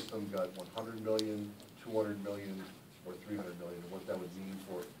funding system got 100 million, 200 million, or 300 million, and what that would mean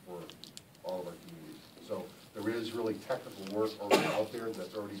for all of our communities. So there is really technical work already out there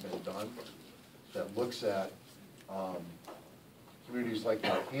that's already been done that looks at communities like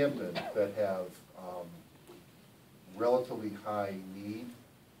Northampton that have relatively high need,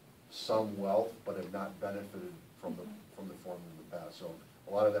 some wealth, but have not benefited from the formula in the past. So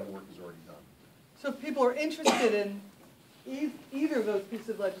a lot of that work is already done. So if people are interested in either of those pieces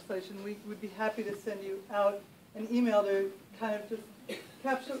of legislation, we would be happy to send you out an email to kind of just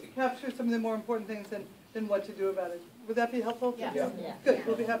capture some of the more important things than what to do about it. Would that be helpful? Yes. Yeah. Good,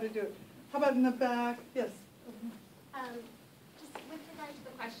 we'll be happy to do it. How about in the back? Yes. Just with regard to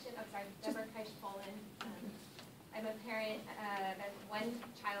the question, Deborah Keisch-Poland. I'm a parent of one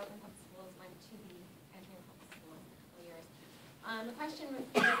child in public schools, one to be entering public school in a couple of years. The question with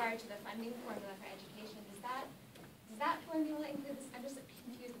regard to the funding formula for education, does that formula include this? I'm just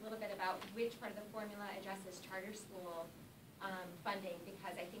confused a little bit about which part of the formula addresses charter school funding,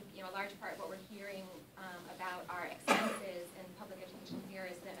 because I think, a large part of what we're hearing about our expenses in public education here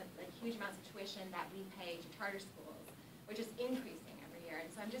is the huge amounts of tuition that we pay to charter schools, which is increasing every year. And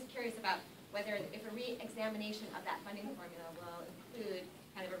so I'm just curious about whether, if a re-examination of that funding formula will include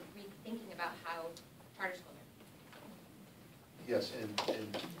kind of a rethinking about how charter schools are. Yes,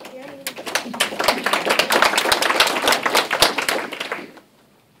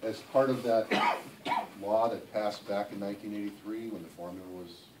 as part of that law that passed back in 1983, when the formula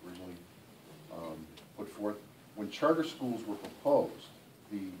was originally put forth, when charter schools were proposed,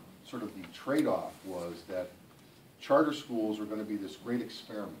 the trade-off was that charter schools were going to be this great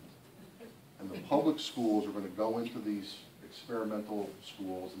experiment, and the public schools were going to go into these experimental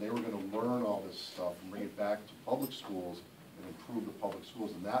schools, and they were going to learn all this stuff and bring it back to public schools and improve the public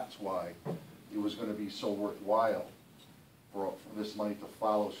schools, and that's why it was going to be so worthwhile for this money to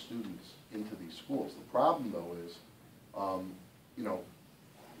follow students into these schools. The problem, though, is,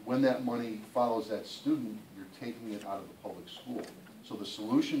 when that money follows that student, you're taking it out of the public school. So the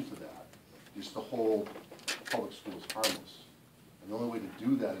solution to that is to hold public schools harmless. And the only way to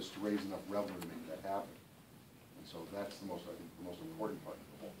do that is to raise enough revenue to make that happen. And so that's I think, the most important part of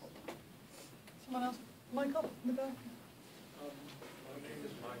the whole puzzle. Someone else? Michael, in the back? My name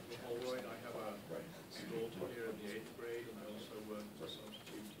is Michael Holroyd. I have a daughter here in the 8th grade, and I also work as a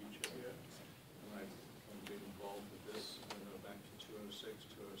substitute teacher here. And I've been involved with this back to 2006,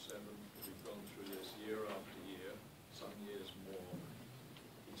 2007. We've gone through this year after year, some years more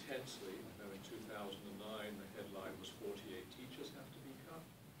intensely. In 2009, the headline was 48 teachers have to be cut.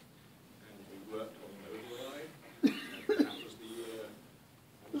 And we worked on an override. And that was the year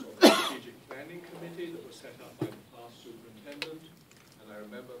I was on the strategic planning committee that was set up by the past superintendent. And I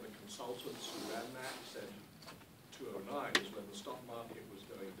remember the consultants who ran that said 2009 is when the stock market was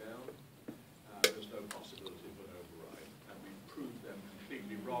going down. There's no possibility of an override. And we proved them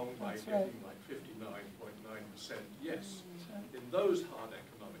completely wrong by getting like 59.9% yes in those hard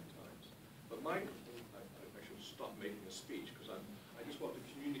economic times. But I should stop making a speech, because I just want to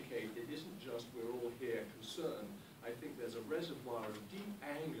communicate it isn't just we're all here concerned. I think there's a reservoir of deep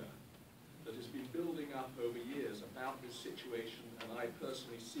anger that has been building up over years about this situation, and I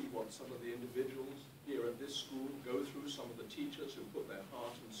personally see what some of the individuals here at this school go through, some of the teachers who put their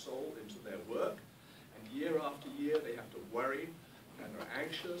heart and soul into their work, and year after year they have to worry and are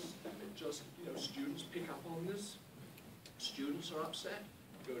anxious, and it just, students pick up on this. Students are upset.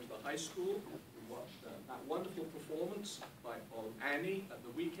 Go to the high school, we watched that wonderful performance on Annie at the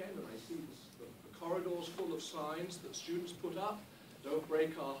weekend, and I see the corridors full of signs that students put up. Don't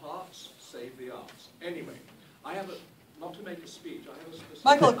break our hearts, save the arts. Anyway, I have not to make a speech, I have a specific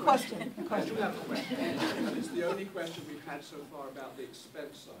Michael, a question. I do have a question, and it's the only question we've had so far about the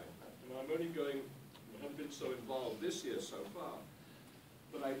expense side. And I'm only I haven't been so involved this year so far,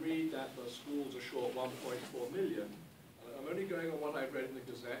 but I read that the schools are short 1.4 million. I'm only going on what I've read in the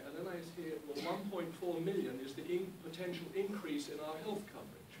Gazette, and then I hear, well, 1.4 million is the potential increase in our health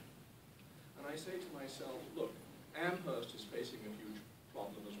coverage. And I say to myself, look, Amherst is facing a huge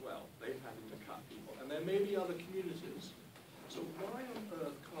problem as well. They're having to cut people, and there may be other communities. So why on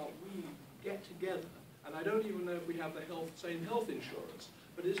earth can't we get together? And I don't even know if we have the same health insurance,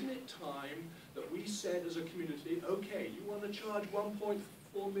 but isn't it time that we said as a community, okay, you want to charge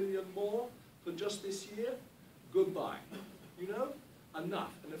 1.4 million more for just this year? Goodbye.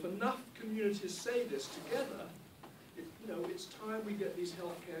 Enough. And if enough communities say this together, it's time we get these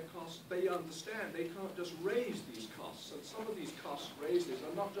healthcare costs. They understand they can't just raise these costs, and some of these cost raises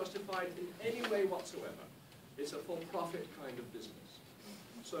are not justified in any way whatsoever. It's a for-profit kind of business.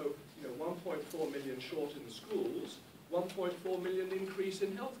 So, 1.4 million short in the schools, 1.4 million increase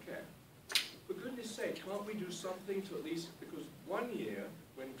in healthcare. For goodness sake, can't we do something to at least, because one year,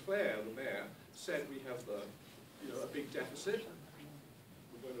 when Claire, the mayor, said we have a big deficit,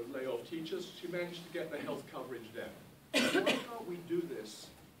 we're going to lay off teachers, she managed to get the health coverage down. Why can't we do this,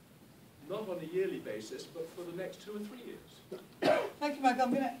 not on a yearly basis, but for the next 2 or 3 years? Thank you, Michael.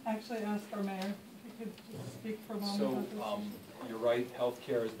 I'm going to actually ask our mayor if he could just speak for a moment. So, you're right,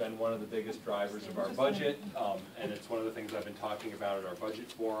 healthcare has been one of the biggest drivers of our budget, and it's one of the things I've been talking about at our budget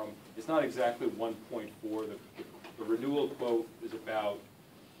forum. It's not exactly 1.4. The renewal quote is about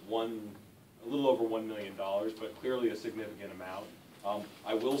 1 a little over $1 million, but clearly a significant amount.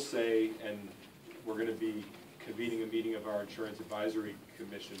 I will say, and we're going to be convening a meeting of our Insurance Advisory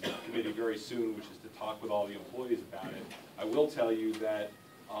Committee very soon, which is to talk with all the employees about it. I will tell you that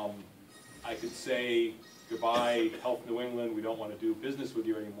I could say, goodbye, Health New England, we don't want to do business with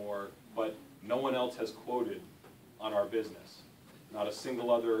you anymore, but no one else has quoted on our business. Not a single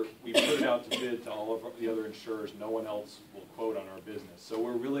other, we put it out to bid to all of the other insurers, no one else will quote on our business. So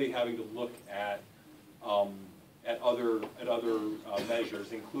we're really having to look at other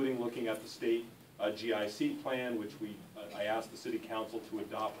measures, including looking at the state GIC plan, which I asked the City Council to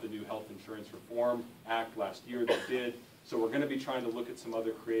adopt the new Health Insurance Reform Act last year. They did. So we're going to be trying to look at some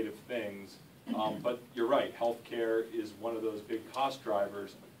other creative things. But you're right, healthcare is one of those big cost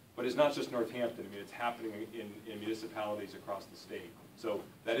drivers. But it's not just Northampton. I mean, it's happening in municipalities across the state. So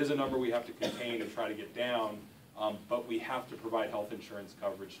that is a number we have to contain and try to get down. But we have to provide health insurance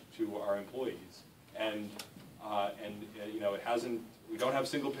coverage to our employees. And you know, we don't have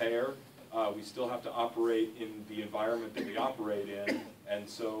single payer. We still have to operate in the environment that we operate in, and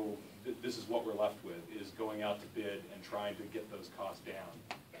so this is what we're left with, is going out to bid and trying to get those costs down.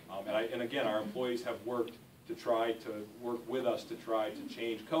 And again, our employees have worked with us to try to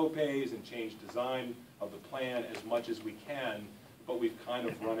change co-pays and change design of the plan as much as we can, but we've kind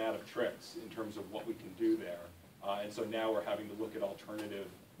of run out of tricks in terms of what we can do there. And so now we're having to look at alternative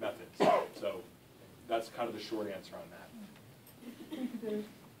methods. So that's kind of the short answer on that. Thank you, Dave.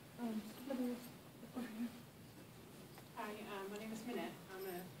 Hi, my name is Minette. I'm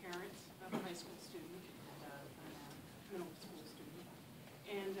a parent of a high school student and a middle school student.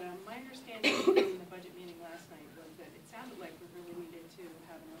 And my understanding from the budget meeting last night was that it sounded like we really needed to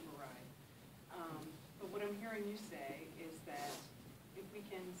have an override. But what I'm hearing you say is that if we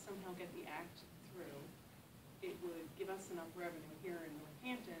can somehow get the act through, it would give us enough revenue here in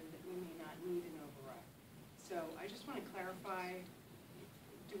Northampton that we may not need an override. So I just want to clarify.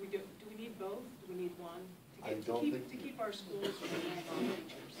 Do we need both? Do we need one to keep our schools from running on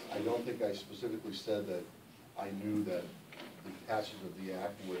teachers? I don't think I specifically said that I knew that the passage of the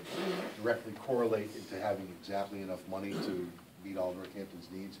act would directly correlate into having exactly enough money to meet all Northampton's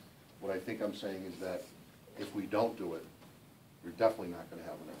needs. What I think I'm saying is that if we don't do it, we're definitely not going to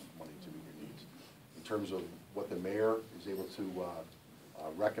have enough money to meet your needs. In terms of what the mayor is able to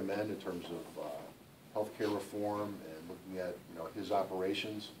recommend in terms of healthcare reform and looking at his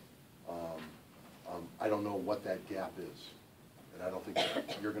operations, I don't know what that gap is, and I don't think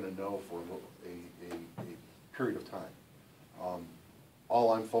you're going to know for a period of time.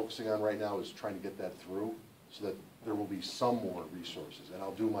 All I'm focusing on right now is trying to get that through so that there will be some more resources, and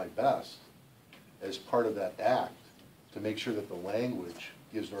I'll do my best as part of that act to make sure that the language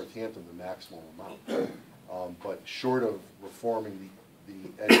gives Northampton the maximum amount. But short of reforming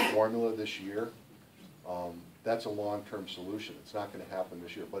the EDGE formula this year, that's a long-term solution. It's not going to happen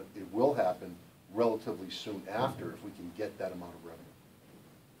this year, but it will happen relatively soon after if we can get that amount of revenue.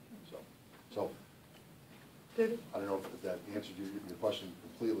 So I don't know if that answered your question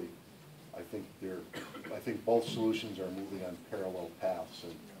completely. I think both solutions are moving on parallel paths,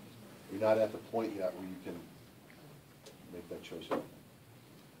 and you're not at the point yet where you can make that choice. Go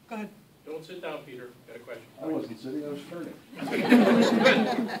ahead. Don't sit down, Peter. Got a question. I wasn't sitting, I was turning.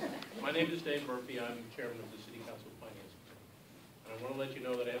 My name is Dave Murphy. I'm chairman of the City Council Finance Committee. And I want to let you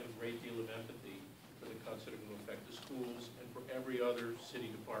know that I have a great deal of empathy for the cuts that are going to affect the schools and for every other city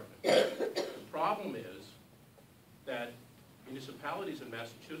department. The problem is that municipalities in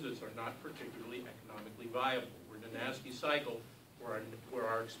Massachusetts are not particularly economically viable. We're in a nasty cycle where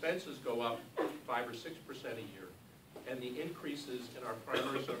our expenses go up 5 or 6% a year, and the increases in our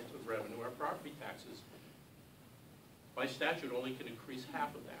primary sources of revenue, our property taxes, by statute only can increase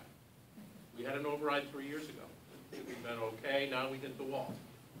half of that. We had an override 3 years ago. We've been okay, now we hit the wall.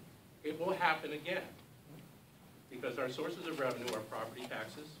 It will happen again, because our sources of revenue are property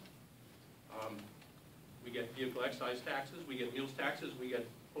taxes, we get vehicle excise taxes, we get meals taxes, we get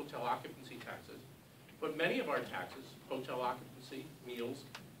hotel occupancy taxes. But many of our taxes, hotel occupancy, meals,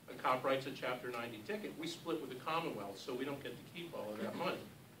 a cop writes a Chapter 90 ticket, we split with the Commonwealth, so we don't get to keep all of that money.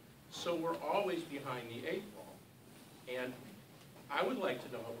 So we're always behind the 8 ball. And I would like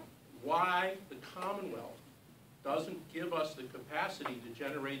to know why the Commonwealth doesn't give us the capacity to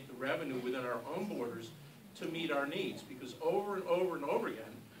generate the revenue within our own borders to meet our needs. Because over and over and over again,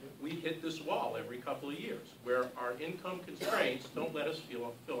 we hit this wall every couple of years, where our income constraints don't let us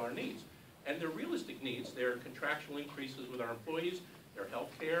fill our needs. And they're realistic needs. They're contractual increases with our employees, their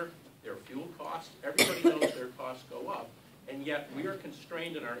health care, their fuel costs. Everybody knows their costs go up, and yet we are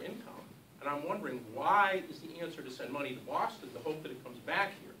constrained in our income. And I'm wondering, why is the answer to send money to Boston to hope that it comes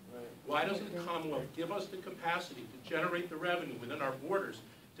back here? Why doesn't the Commonwealth give us the capacity to generate the revenue within our borders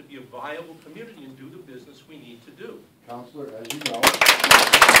to be a viable community and do the business we need to do? Counselor,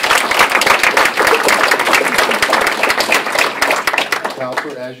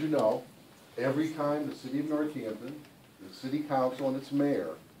 as you know, every time the city of Northampton, the city council and its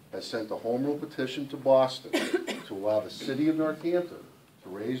mayor has sent a home rule petition to Boston to allow the city of Northampton to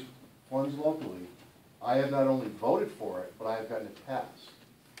raise funds locally, I have not only voted for it, but I have gotten it passed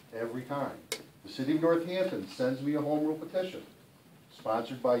every time. The city of Northampton sends me a home rule petition,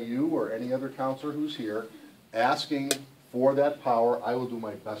 sponsored by you or any other counselor who's here, asking for that power. I will do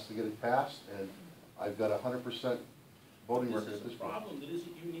my best to get it passed, and I've got 100% voting record at this point. This is a problem that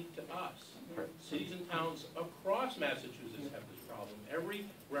isn't unique to us. Right. Cities and towns across Massachusetts have this problem. Every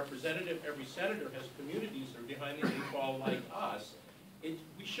representative, every senator has communities that are behind the eight ball like us.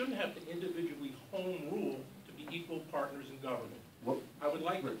 We shouldn't have to individually home rule to be equal partners in government. I would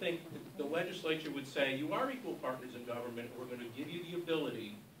like to think that the legislature would say, you are equal partners in government, and we're going to give you the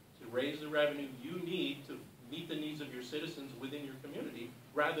ability to raise the revenue you need to meet the needs of your citizens within your community,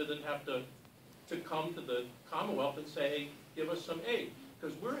 rather than have to come to the Commonwealth and say, give us some aid.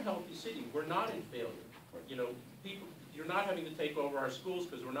 Because we're a healthy city. We're not in failure. You know, you're not having to take over our schools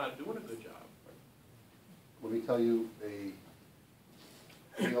because we're not doing a good job. Let me tell you a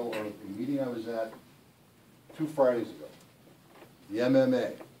meeting I was at 2 Fridays ago. The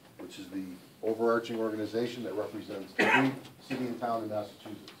MMA, which is the overarching organization that represents every city and town in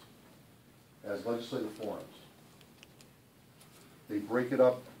Massachusetts, has legislative forums. They break it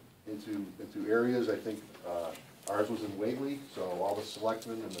up into areas. I think ours was in Whately, so all the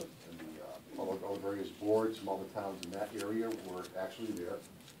selectmen and all the various boards from all the towns in that area were actually there.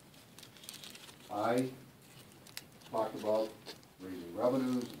 I talked about raising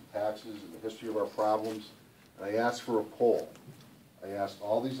revenues and taxes and the history of our problems, and I asked for a poll. I asked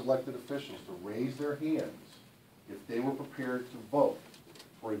all these elected officials to raise their hands if they were prepared to vote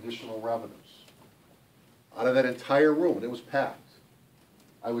for additional revenues. Out of that entire room, and it was packed,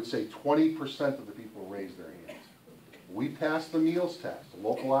 I would say 20% of the people raised their hands. We passed the meals tax, the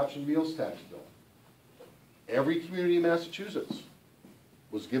local option meals tax bill. Every community in Massachusetts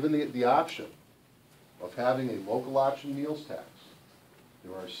was given the option of having a local option meals tax.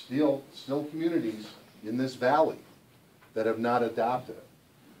 There are still communities in this valley that have not adopted it.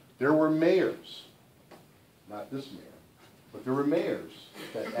 There were mayors, not this mayor, but there were mayors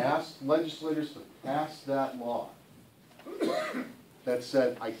that asked legislators to pass that law that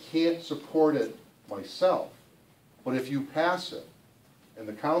said, I can't support it myself, but if you pass it and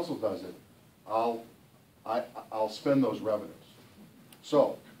the council does it, I'll spend those revenues.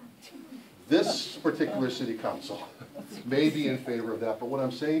 So this particular city council may be in favor of that, but what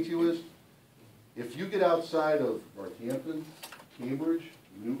I'm saying to you is, if you get outside of Northampton, Cambridge,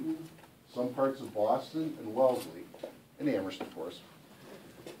 Newton, some parts of Boston, and Wellesley, and Amherst, of course,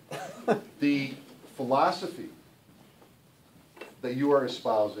 the philosophy that you are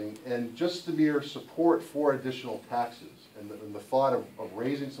espousing, and just the mere support for additional taxes, and the thought of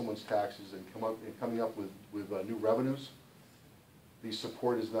raising someone's taxes and coming up with new revenues, the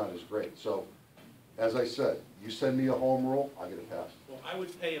support is not as great. So, as I said, you send me a home rule, I'll get it passed. Well, I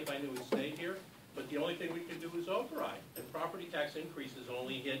would pay if I knew it stayed here, but the only thing we can do is override. And property tax increases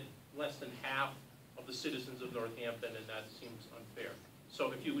only hit less than half of the citizens of Northampton, and that seems unfair.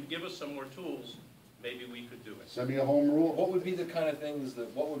 So if you would give us some more tools, maybe we could do it. Send me a home rule. What would be the kind of things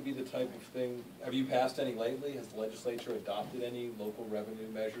what would be the type of thing, have you passed any lately? Has the legislature adopted any local revenue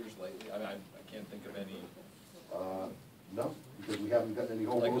measures lately? I mean, I can't think of any. No, because we haven't gotten any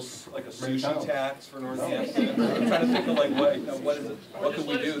home rules. Like a sushi tax for Northampton? No. I'm trying to think of like what is it, what can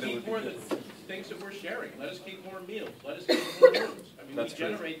we do that would be good? Things that we're sharing. Let us keep more meals. Let us keep more rooms. I mean, That's we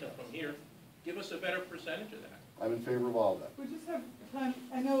generate them from here. Give us a better percentage of that. I'm in favor of all of that. We just have time.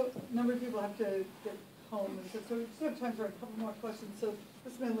 I know a number of people have to get home, and so we just have time for a couple more questions. So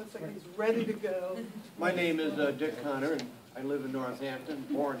this man looks like he's ready to go. My name is Dick Connor, and I live in Northampton,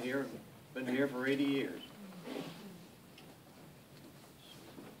 born here, been here for 80 years.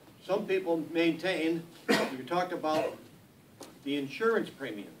 Some people maintain, you talked about the insurance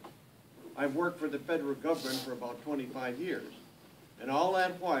premium. I've worked for the federal government for about 25 years. And all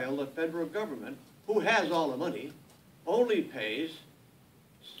that while, the federal government, who has all the money, only pays,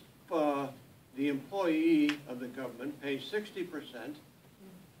 the employee of the government pays 60%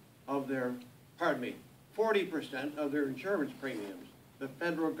 of their, 40% of their insurance premiums. The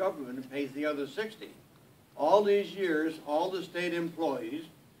federal government pays the other 60. All these years, all the state employees,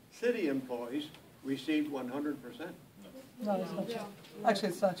 city employees, received 100%. No, it's not true. Actually,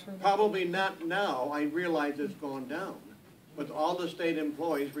 it's not true. Probably not now. I realize it's gone down. with all the state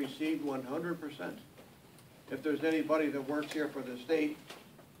employees received 100%. If there's anybody that works here for the state,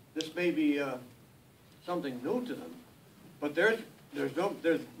 this may be something new to them, but there's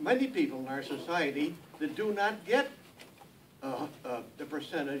many people in our society that do not get the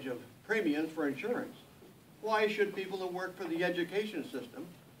percentage of premiums for insurance. Why should people who work for the education system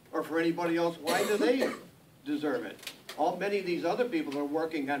or for anybody else, why do they deserve it? Many of these other people are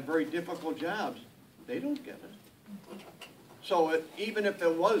working on very difficult jobs. They don't get it. So even if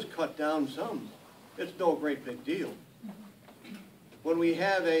it was cut down some, it's no great big deal. When we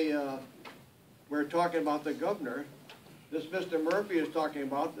have we're talking about the governor, this Mr. Murphy is talking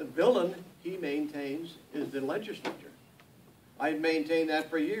about the villain he maintains is the legislature. I've maintained that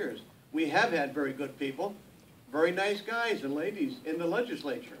for years. We have had very good people, very nice guys and ladies in the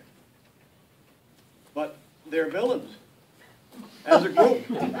legislature. But they're villains as a group.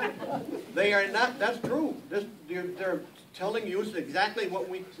 They are not, that's true. They're telling you exactly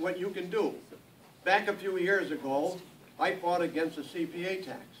what you can do. Back a few years ago, I fought against the CPA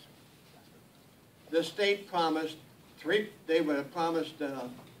tax. The state promised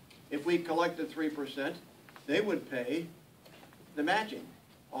if we collected 3%, they would pay the matching.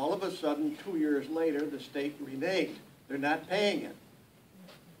 All of a sudden, 2 years later, the state reneged. They're not paying it.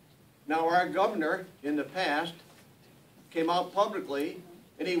 Now, our governor, in the past, came out publicly,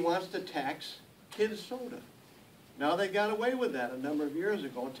 and he wants to tax kids' soda. Now, they got away with that a number of years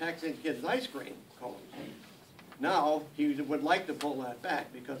ago, taxing kids' ice cream cones. Now, he would like to pull that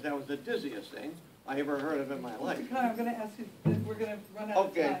back, because that was the dizziest thing I ever heard of in my life. Mr. Conner, I'm going to ask you, we're going to run out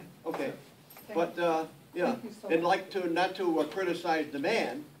of time. Okay. But, yeah, and like not to criticize the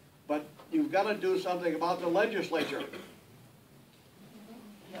man, but you've got to do something about the legislature.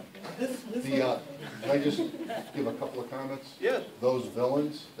 Can I just give a couple of comments? Yes. Those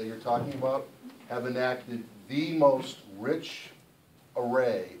villains that you're talking about have enacted the most rich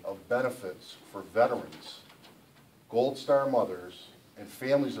array of benefits for veterans, Gold Star mothers, and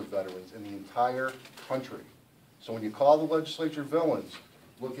families of veterans in the entire country. So when you call the legislature villains,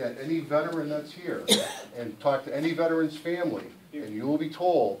 look at any veteran that's here and talk to any veteran's family, and you will be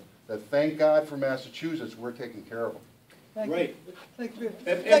told that thank God for Massachusetts, we're taking care of them. Right. Thank you.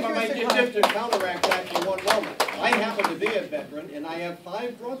 If I might just to counteract that for one moment, I happen to be a veteran, and I have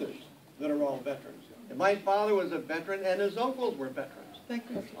 5 brothers that are all veterans. And my father was a veteran, and his uncles were veterans. Thank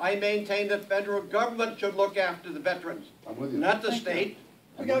you. I maintain the federal government should look after the veterans, not the state.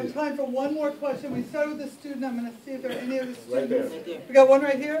 We got time for one more question. We started with the student. I'm going to see if there are any other students. Right there. We got one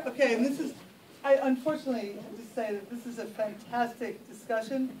right here? Okay, and this is, I unfortunately have to say that this is a fantastic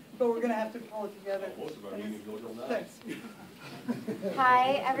discussion, but we're going to have to pull it together. Thanks.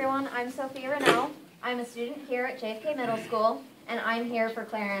 Hi, everyone. I'm Sophia Renault. I'm a student here at JFK Middle School, and I'm here for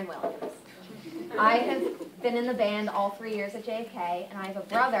Claire Ann Williams. I have been in the band all 3 years at JFK, and I have a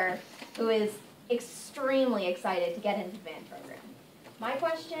brother who is extremely excited to get into the band program. My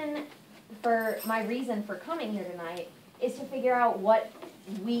question for my reason for coming here tonight is to figure out what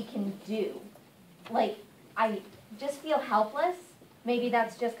we can do. Like, I just feel helpless. Maybe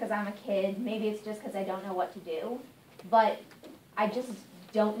that's just because I'm a kid. Maybe it's just because I don't know what to do. But I just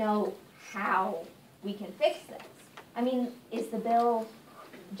don't know how we can fix this. I mean, is the bill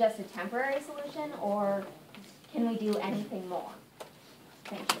just a temporary solution, or can we do anything more?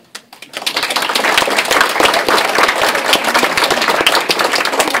 Thank you.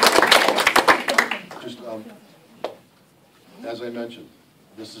 Just, as I mentioned,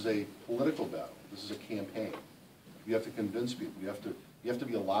 this is a political battle. This is a campaign. You have to convince people. You have to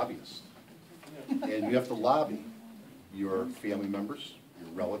be a lobbyist, and you have to lobby your family members,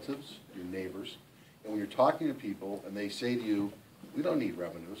 your relatives, your neighbors. And when you're talking to people and they say to you, "We don't need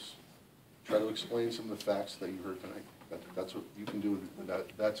revenues," try to explain some of the facts that you heard tonight. That's what you can do.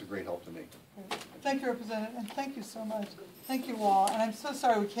 That's a great help to me. Thank you, Representative, and thank you so much. Thank you all, and I'm so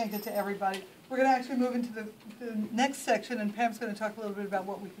sorry we can't get to everybody. We're going to actually move into the next section, and Pam's going to talk a little bit about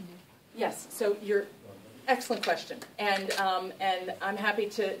what we can do. Yes, so excellent question, and I'm happy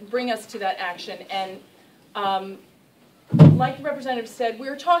to bring us to that action. And like the representative said,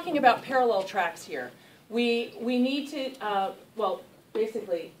 we're talking about parallel tracks here. We need to, well,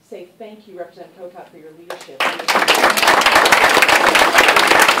 basically say thank you, Representative Kokot, for your leadership. We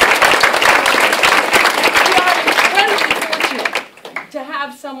are incredibly fortunate to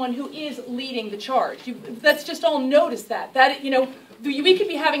have someone who is leading the charge. Let's just all notice that. We could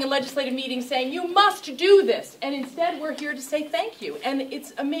be having a legislative meeting saying, you must do this, and instead we're here to say thank you, and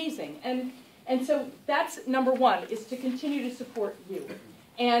it's amazing. And so that's number one, is to continue to support you.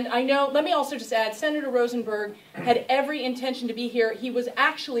 And I know, let me also just add, Senator Rosenberg had every intention to be here. He was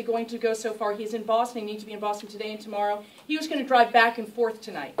actually going to go so far. He's in Boston. He needs to be in Boston today and tomorrow. He was going to drive back and forth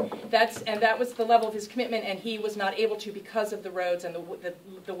tonight. That was the level of his commitment, and he was not able to because of the roads and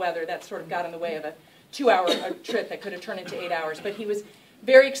the weather. That sort of got in the way of a 2-hour trip that could have turned into 8 hours. But he was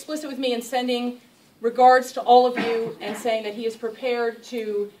very explicit with me in sending regards to all of you and saying that he is prepared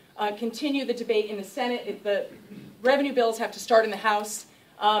to continue the debate in the Senate. The revenue bills have to start in the House.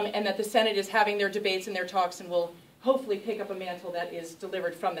 And that the Senate is having their debates and their talks and will hopefully pick up a mantle that is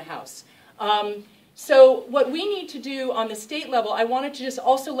delivered from the House. So what we need to do on the state level, I wanted to just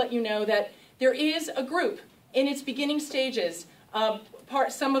also let you know that there is a group in its beginning stages.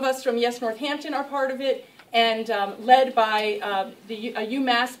 Some of us from Yes Northampton are part of it, and led by a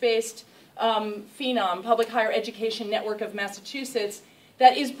UMass-based Phenom, Public Higher Education Network of Massachusetts,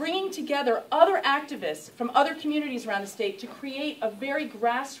 that is bringing together other activists from other communities around the state to create a very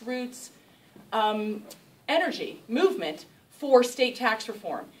grassroots energy, movement for state tax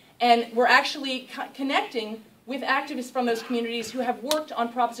reform. And we're actually connecting with activists from those communities who have worked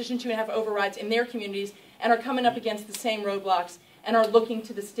on Proposition 2.5 overrides in their communities and are coming up against the same roadblocks and are looking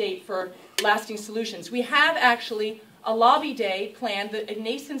to the state for lasting solutions. We have actually a lobby day planned in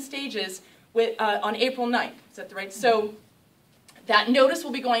nascent stages on April 9th. Is that right? So that notice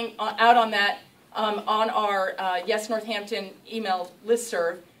will be going out on that on our Yes Northampton email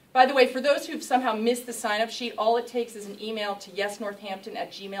listserv. By the way, for those who've somehow missed the sign-up sheet, all it takes is an email to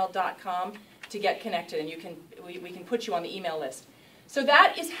yesnorthampton@gmail.com to get connected, and we can put you on the email list. So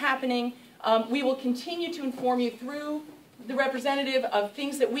that is happening. We will continue to inform you through the representative of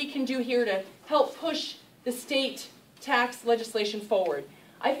things that we can do here to help push the state tax legislation forward.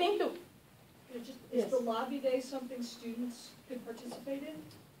 I think that... Is the lobby day something students could participate in?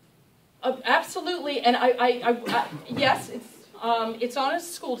 Absolutely, and yes, it's on a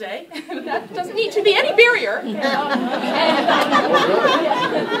school day. That doesn't need to be any barrier.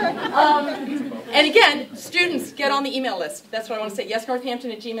 And again, students, get on the email list. That's what I want to say.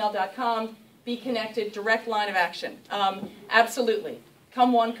 yesnorthampton@gmail.com. Be connected. Direct line of action. Absolutely.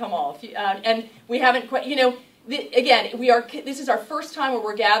 Come one, come all. And we haven't quite, again, this is our first time where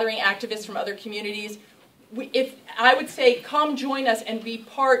we're gathering activists from other communities. I would say, come join us and be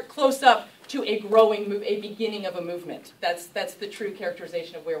close up to a beginning of a movement. That's the true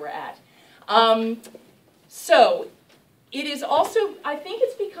characterization of where we're at. So it is also, I think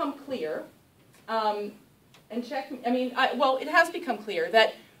it's become clear, it has become clear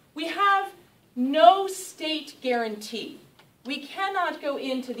that we have no state guarantee. We cannot go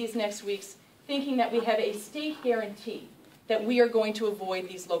into these next weeks thinking that we have a state guarantee that we are going to avoid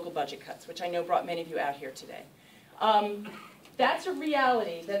these local budget cuts, which I know brought many of you out here today. That's a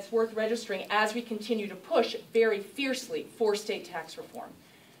reality that's worth registering as we continue to push very fiercely for state tax reform.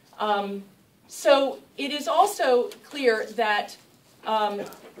 So it is also clear that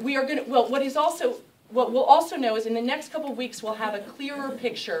we are going to, what we'll also know is in the next couple of weeks we'll have a clearer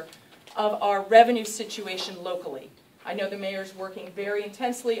picture of our revenue situation locally. I know the mayor's working very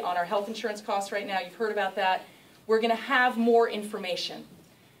intensely on our health insurance costs right now. You've heard about that. We're going to have more information.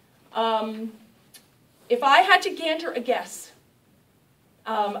 If I had to gander a guess,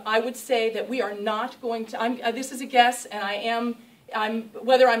 I would say that we are not going to, this is a guess, and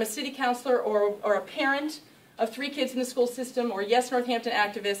whether I'm a city councilor or a parent of 3 kids in the school system or a Yes Northampton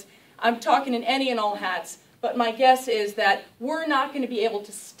activist, I'm talking in any and all hats, but my guess is that we're not going to be able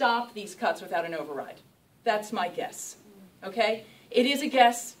to stop these cuts without an override. That's my guess, okay? It is a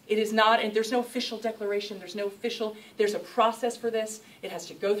guess, it is not, and there's no official declaration, there's a process for this. It has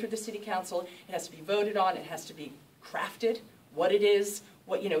to go through the city council, it has to be voted on, it has to be crafted, what it is,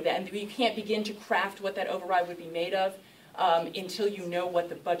 and you can't begin to craft what that override would be made of until you know what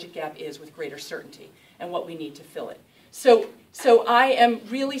the budget gap is with greater certainty and what we need to fill it. So I am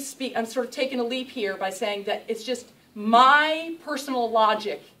really I'm sort of taking a leap here by saying that it's just my personal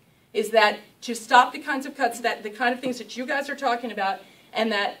logic is that to stop the kinds of cuts, the kind of things that you guys are talking about,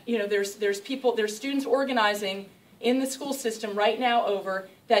 and that there's students organizing in the school system right now over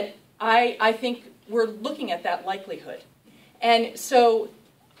that. I think we're looking at that likelihood, and so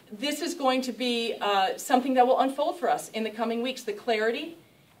this is going to be something that will unfold for us in the coming weeks. The clarity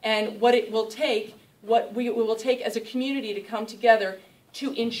and what it will take, what we will take as a community to come together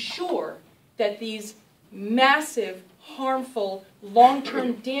to ensure that these massive, harmful,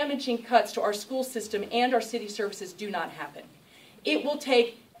 long-term damaging cuts to our school system and our city services do not happen. It will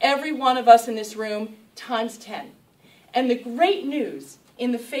take every one of us in this room times 10. And the great news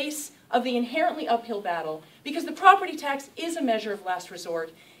in the face of the inherently uphill battle, because the property tax is a measure of last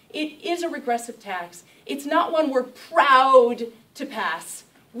resort, it is a regressive tax. It's not one we're proud to pass.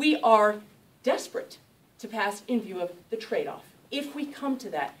 We are desperate to pass in view of the trade-off. If we come to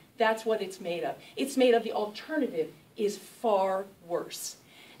that, that's what it's made of. It's made of the alternative is far worse.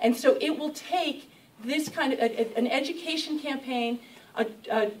 And so it will take this kind of an education campaign,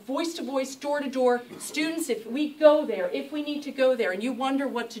 a voice-to-voice, door-to-door. Students, if we go there, if we need to go there, and you wonder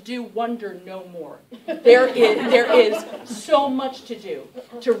what to do, wonder no more. There is so much to do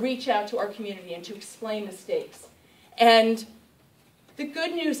to reach out to our community and to explain the stakes. And the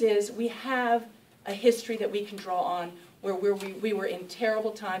good news is we have a history that we can draw on where we were in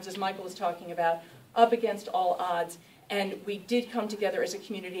terrible times, as Michael was talking about, up against all odds. And we did come together as a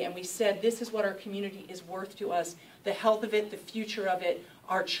community and we said, this is what our community is worth to us. The health of it, the future of it,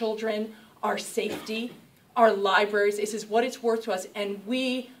 our children, our safety, our libraries. This is what it's worth to us. And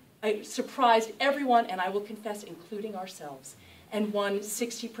we surprised everyone, and I will confess, including ourselves, and won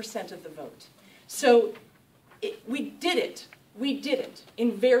 60% of the vote. So we did it. We did it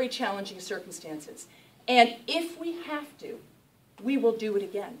in very challenging circumstances. And if we have to, we will do it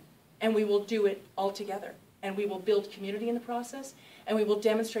again. And we will do it all together. And we will build community in the process. And we will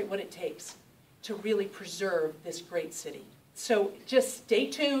demonstrate what it takes to really preserve this great city. So just stay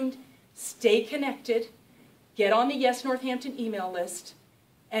tuned, stay connected, get on the Yes Northampton email list,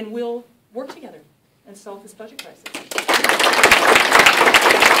 and we'll work together and solve this budget crisis.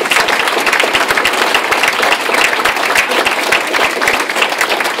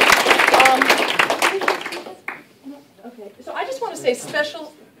 Okay, so I just want to say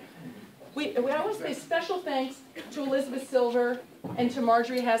I want to say special thanks to Elizabeth Silver and to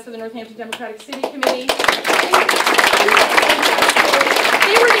Marjorie Hess of the Northampton Democratic City Committee. They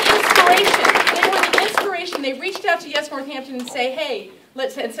were the inspiration. They were the inspiration. They reached out to Yes Northampton and said,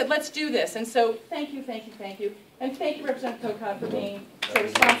 let's do this. And so thank you, thank you, thank you. And thank you, Representative Kokot, for being so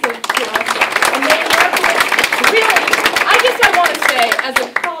responsive to us. And Mayor Narkowitz, really, I guess I want to say, as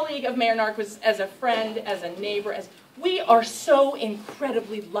a colleague of Mayor Narkowitz, as a friend, as a neighbor, we are so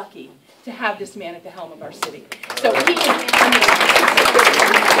incredibly lucky to have this man at the helm of our city. So he is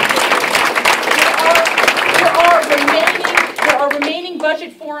there are remaining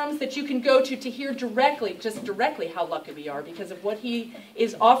budget forums that you can go to hear directly how lucky we are because of what he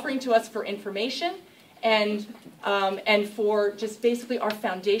is offering to us for information and for just basically our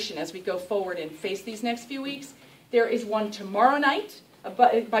foundation as we go forward and face these next few weeks. There is one tomorrow night.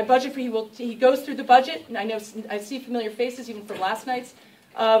 By budget, he goes through the budget, and I see familiar faces even from last night's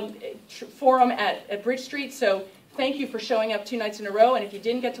forum at Bridge Street. So thank you for showing up 2 nights in a row. And if you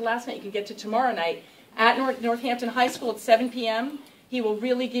didn't get to last night, you can get to tomorrow night at Northampton High School at 7 p.m. He will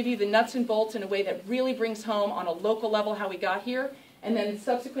really give you the nuts and bolts in a way that really brings home on a local level how we got here. And then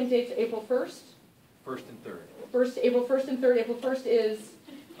subsequent dates, April 1st. 1st and 3rd. April 1st and 3rd. April 1st is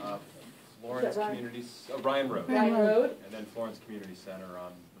Florence Ryan Road. Ryan Road. And then Florence Community Center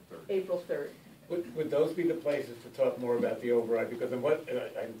on the 3rd. April 3rd. Would those be the places to talk more about the override? Because I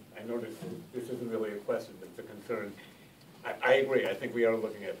noticed this isn't really a question, but it's a concern. I agree. I think we are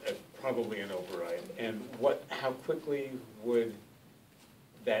looking at probably an override. And how quickly would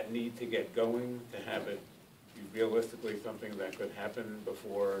that need to get going to have it be realistically something that could happen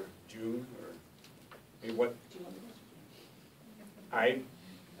before June? Or I mean, what?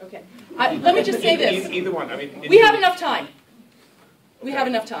 Okay. Let me just say this. Either one. I mean, we have enough time. We have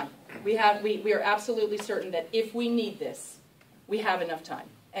enough time. We are absolutely certain that if we need this, we have enough time.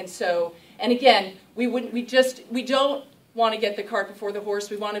 And so, and again, we don't want to get the cart before the horse.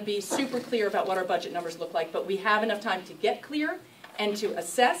 We want to be super clear about what our budget numbers look like, but we have enough time to get clear and to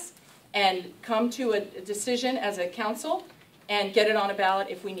assess and come to a decision as a council and get it on a ballot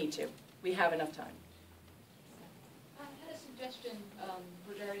if we need to. We have enough time. I had a suggestion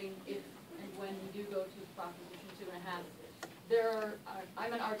regarding if and when we do go to Proposition 2.5.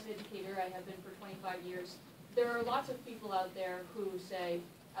 I'm an arts educator. I have been for 25 years. There are lots of people out there who say,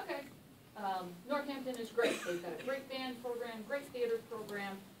 okay, Northampton is great. They've got a great band program, great theater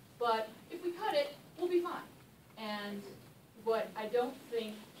program, but if we cut it, we'll be fine. And what I don't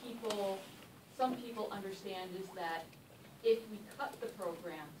think some people understand is that if we cut the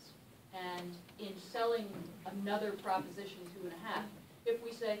programs and in selling another Proposition 2.5, if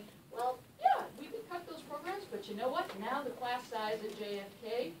we say, well, yeah, we could cut those programs, but you know what? Now the class size at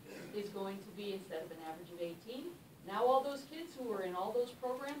JFK is going to be, instead of an average of 18, now all those kids who are in all those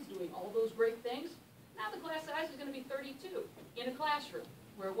programs doing all those great things, now the class size is going to be 32 in a classroom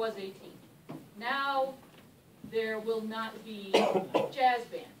where it was 18. Now there will not be jazz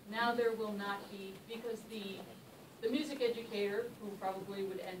band. Now there will not be, because the music educator, who probably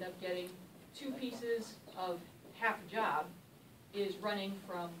would end up getting 2 pieces of half a job, is running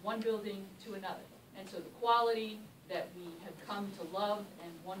from one building to another. And so the quality, that we have come to love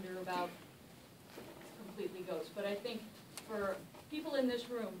and wonder about completely goes. But I think for people in this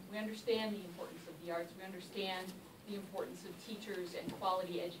room, we understand the importance of the arts, we understand the importance of teachers and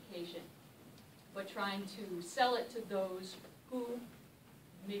quality education. But trying to sell it to those who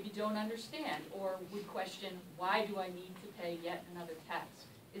maybe don't understand or would question, why do I need to pay yet another tax?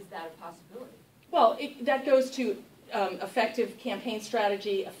 Is that a possibility? Well, that goes to effective campaign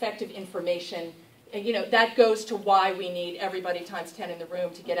strategy, effective information. You know, that goes to why we need everybody times 10 in the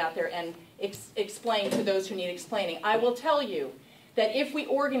room to get out there and explain to those who need explaining. I will tell you that if we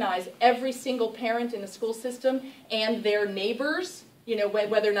organize every single parent in the school system and their neighbors, you know,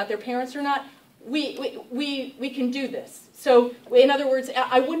 whether or not they're parents or not, we can do this. So, in other words,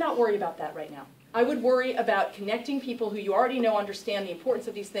 I would not worry about that right now. I would worry about connecting people who you already know understand the importance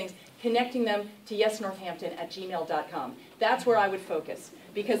of these things, connecting them to yesnorthampton@gmail.com. That's where I would focus.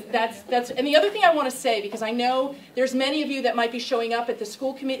 Because and the other thing I want to say, because I know there's many of you that might be showing up at the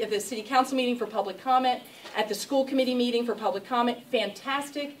school committee, at the city council meeting for public comment, at the school committee meeting for public comment.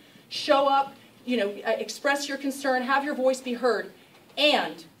 Fantastic. Show up, you know, express your concern, have your voice be heard.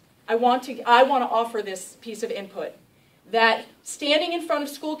 And I want to offer this piece of input, that standing in front of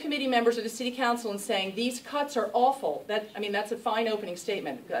school committee members or the city council and saying these cuts are awful, that's a fine opening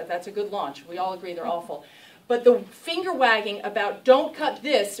statement. That's a good launch. We all agree they're awful. But the finger wagging about don't cut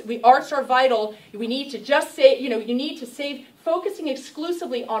this, arts are vital, we need to just say, you need to save, focusing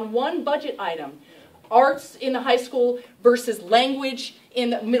exclusively on one budget item, arts in the high school versus language in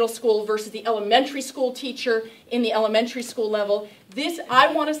the middle school versus the elementary school teacher in the elementary school level.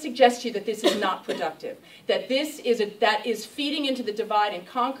 I want to suggest to you that this is not productive. That that is feeding into the divide and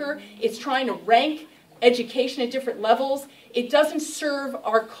conquer. It's trying to rank education at different levels. It doesn't serve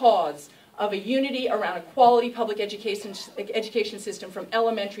our cause of a unity around a quality public education system from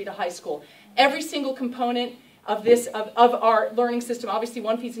elementary to high school. Every single component of our learning system, obviously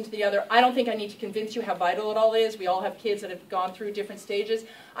one feeds into the other. I don't think I need to convince you how vital it all is. We all have kids that have gone through different stages.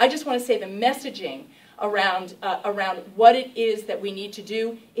 I just want to say the messaging around what it is that we need to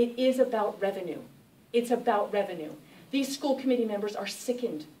do, it is about revenue. It's about revenue. These school committee members are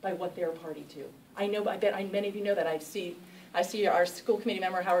sickened by what they're a party to. I bet many of you know that. I see our school committee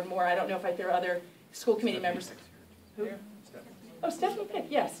member, Howard Moore. I don't know if there are other school committee members. Who? Oh, Stephanie Pick,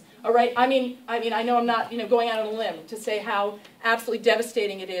 yes. All right. I mean, I know I'm not, going out on a limb to say how absolutely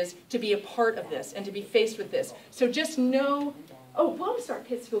devastating it is to be a part of this and to be faced with this. So just know. Oh, well, I'm sorry,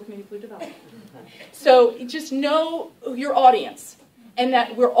 Pitt School Committee Blue Development. So just know your audience and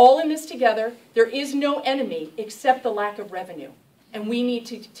that we're all in this together. There is no enemy except the lack of revenue. And we need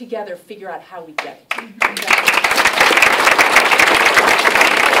to together figure out how we get it.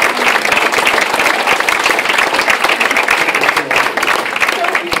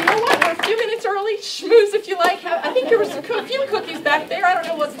 We're a few minutes early. Schmooze if you like. I think there were a few cookies back there. I don't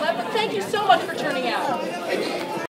know what's left, but thank you so much for turning out.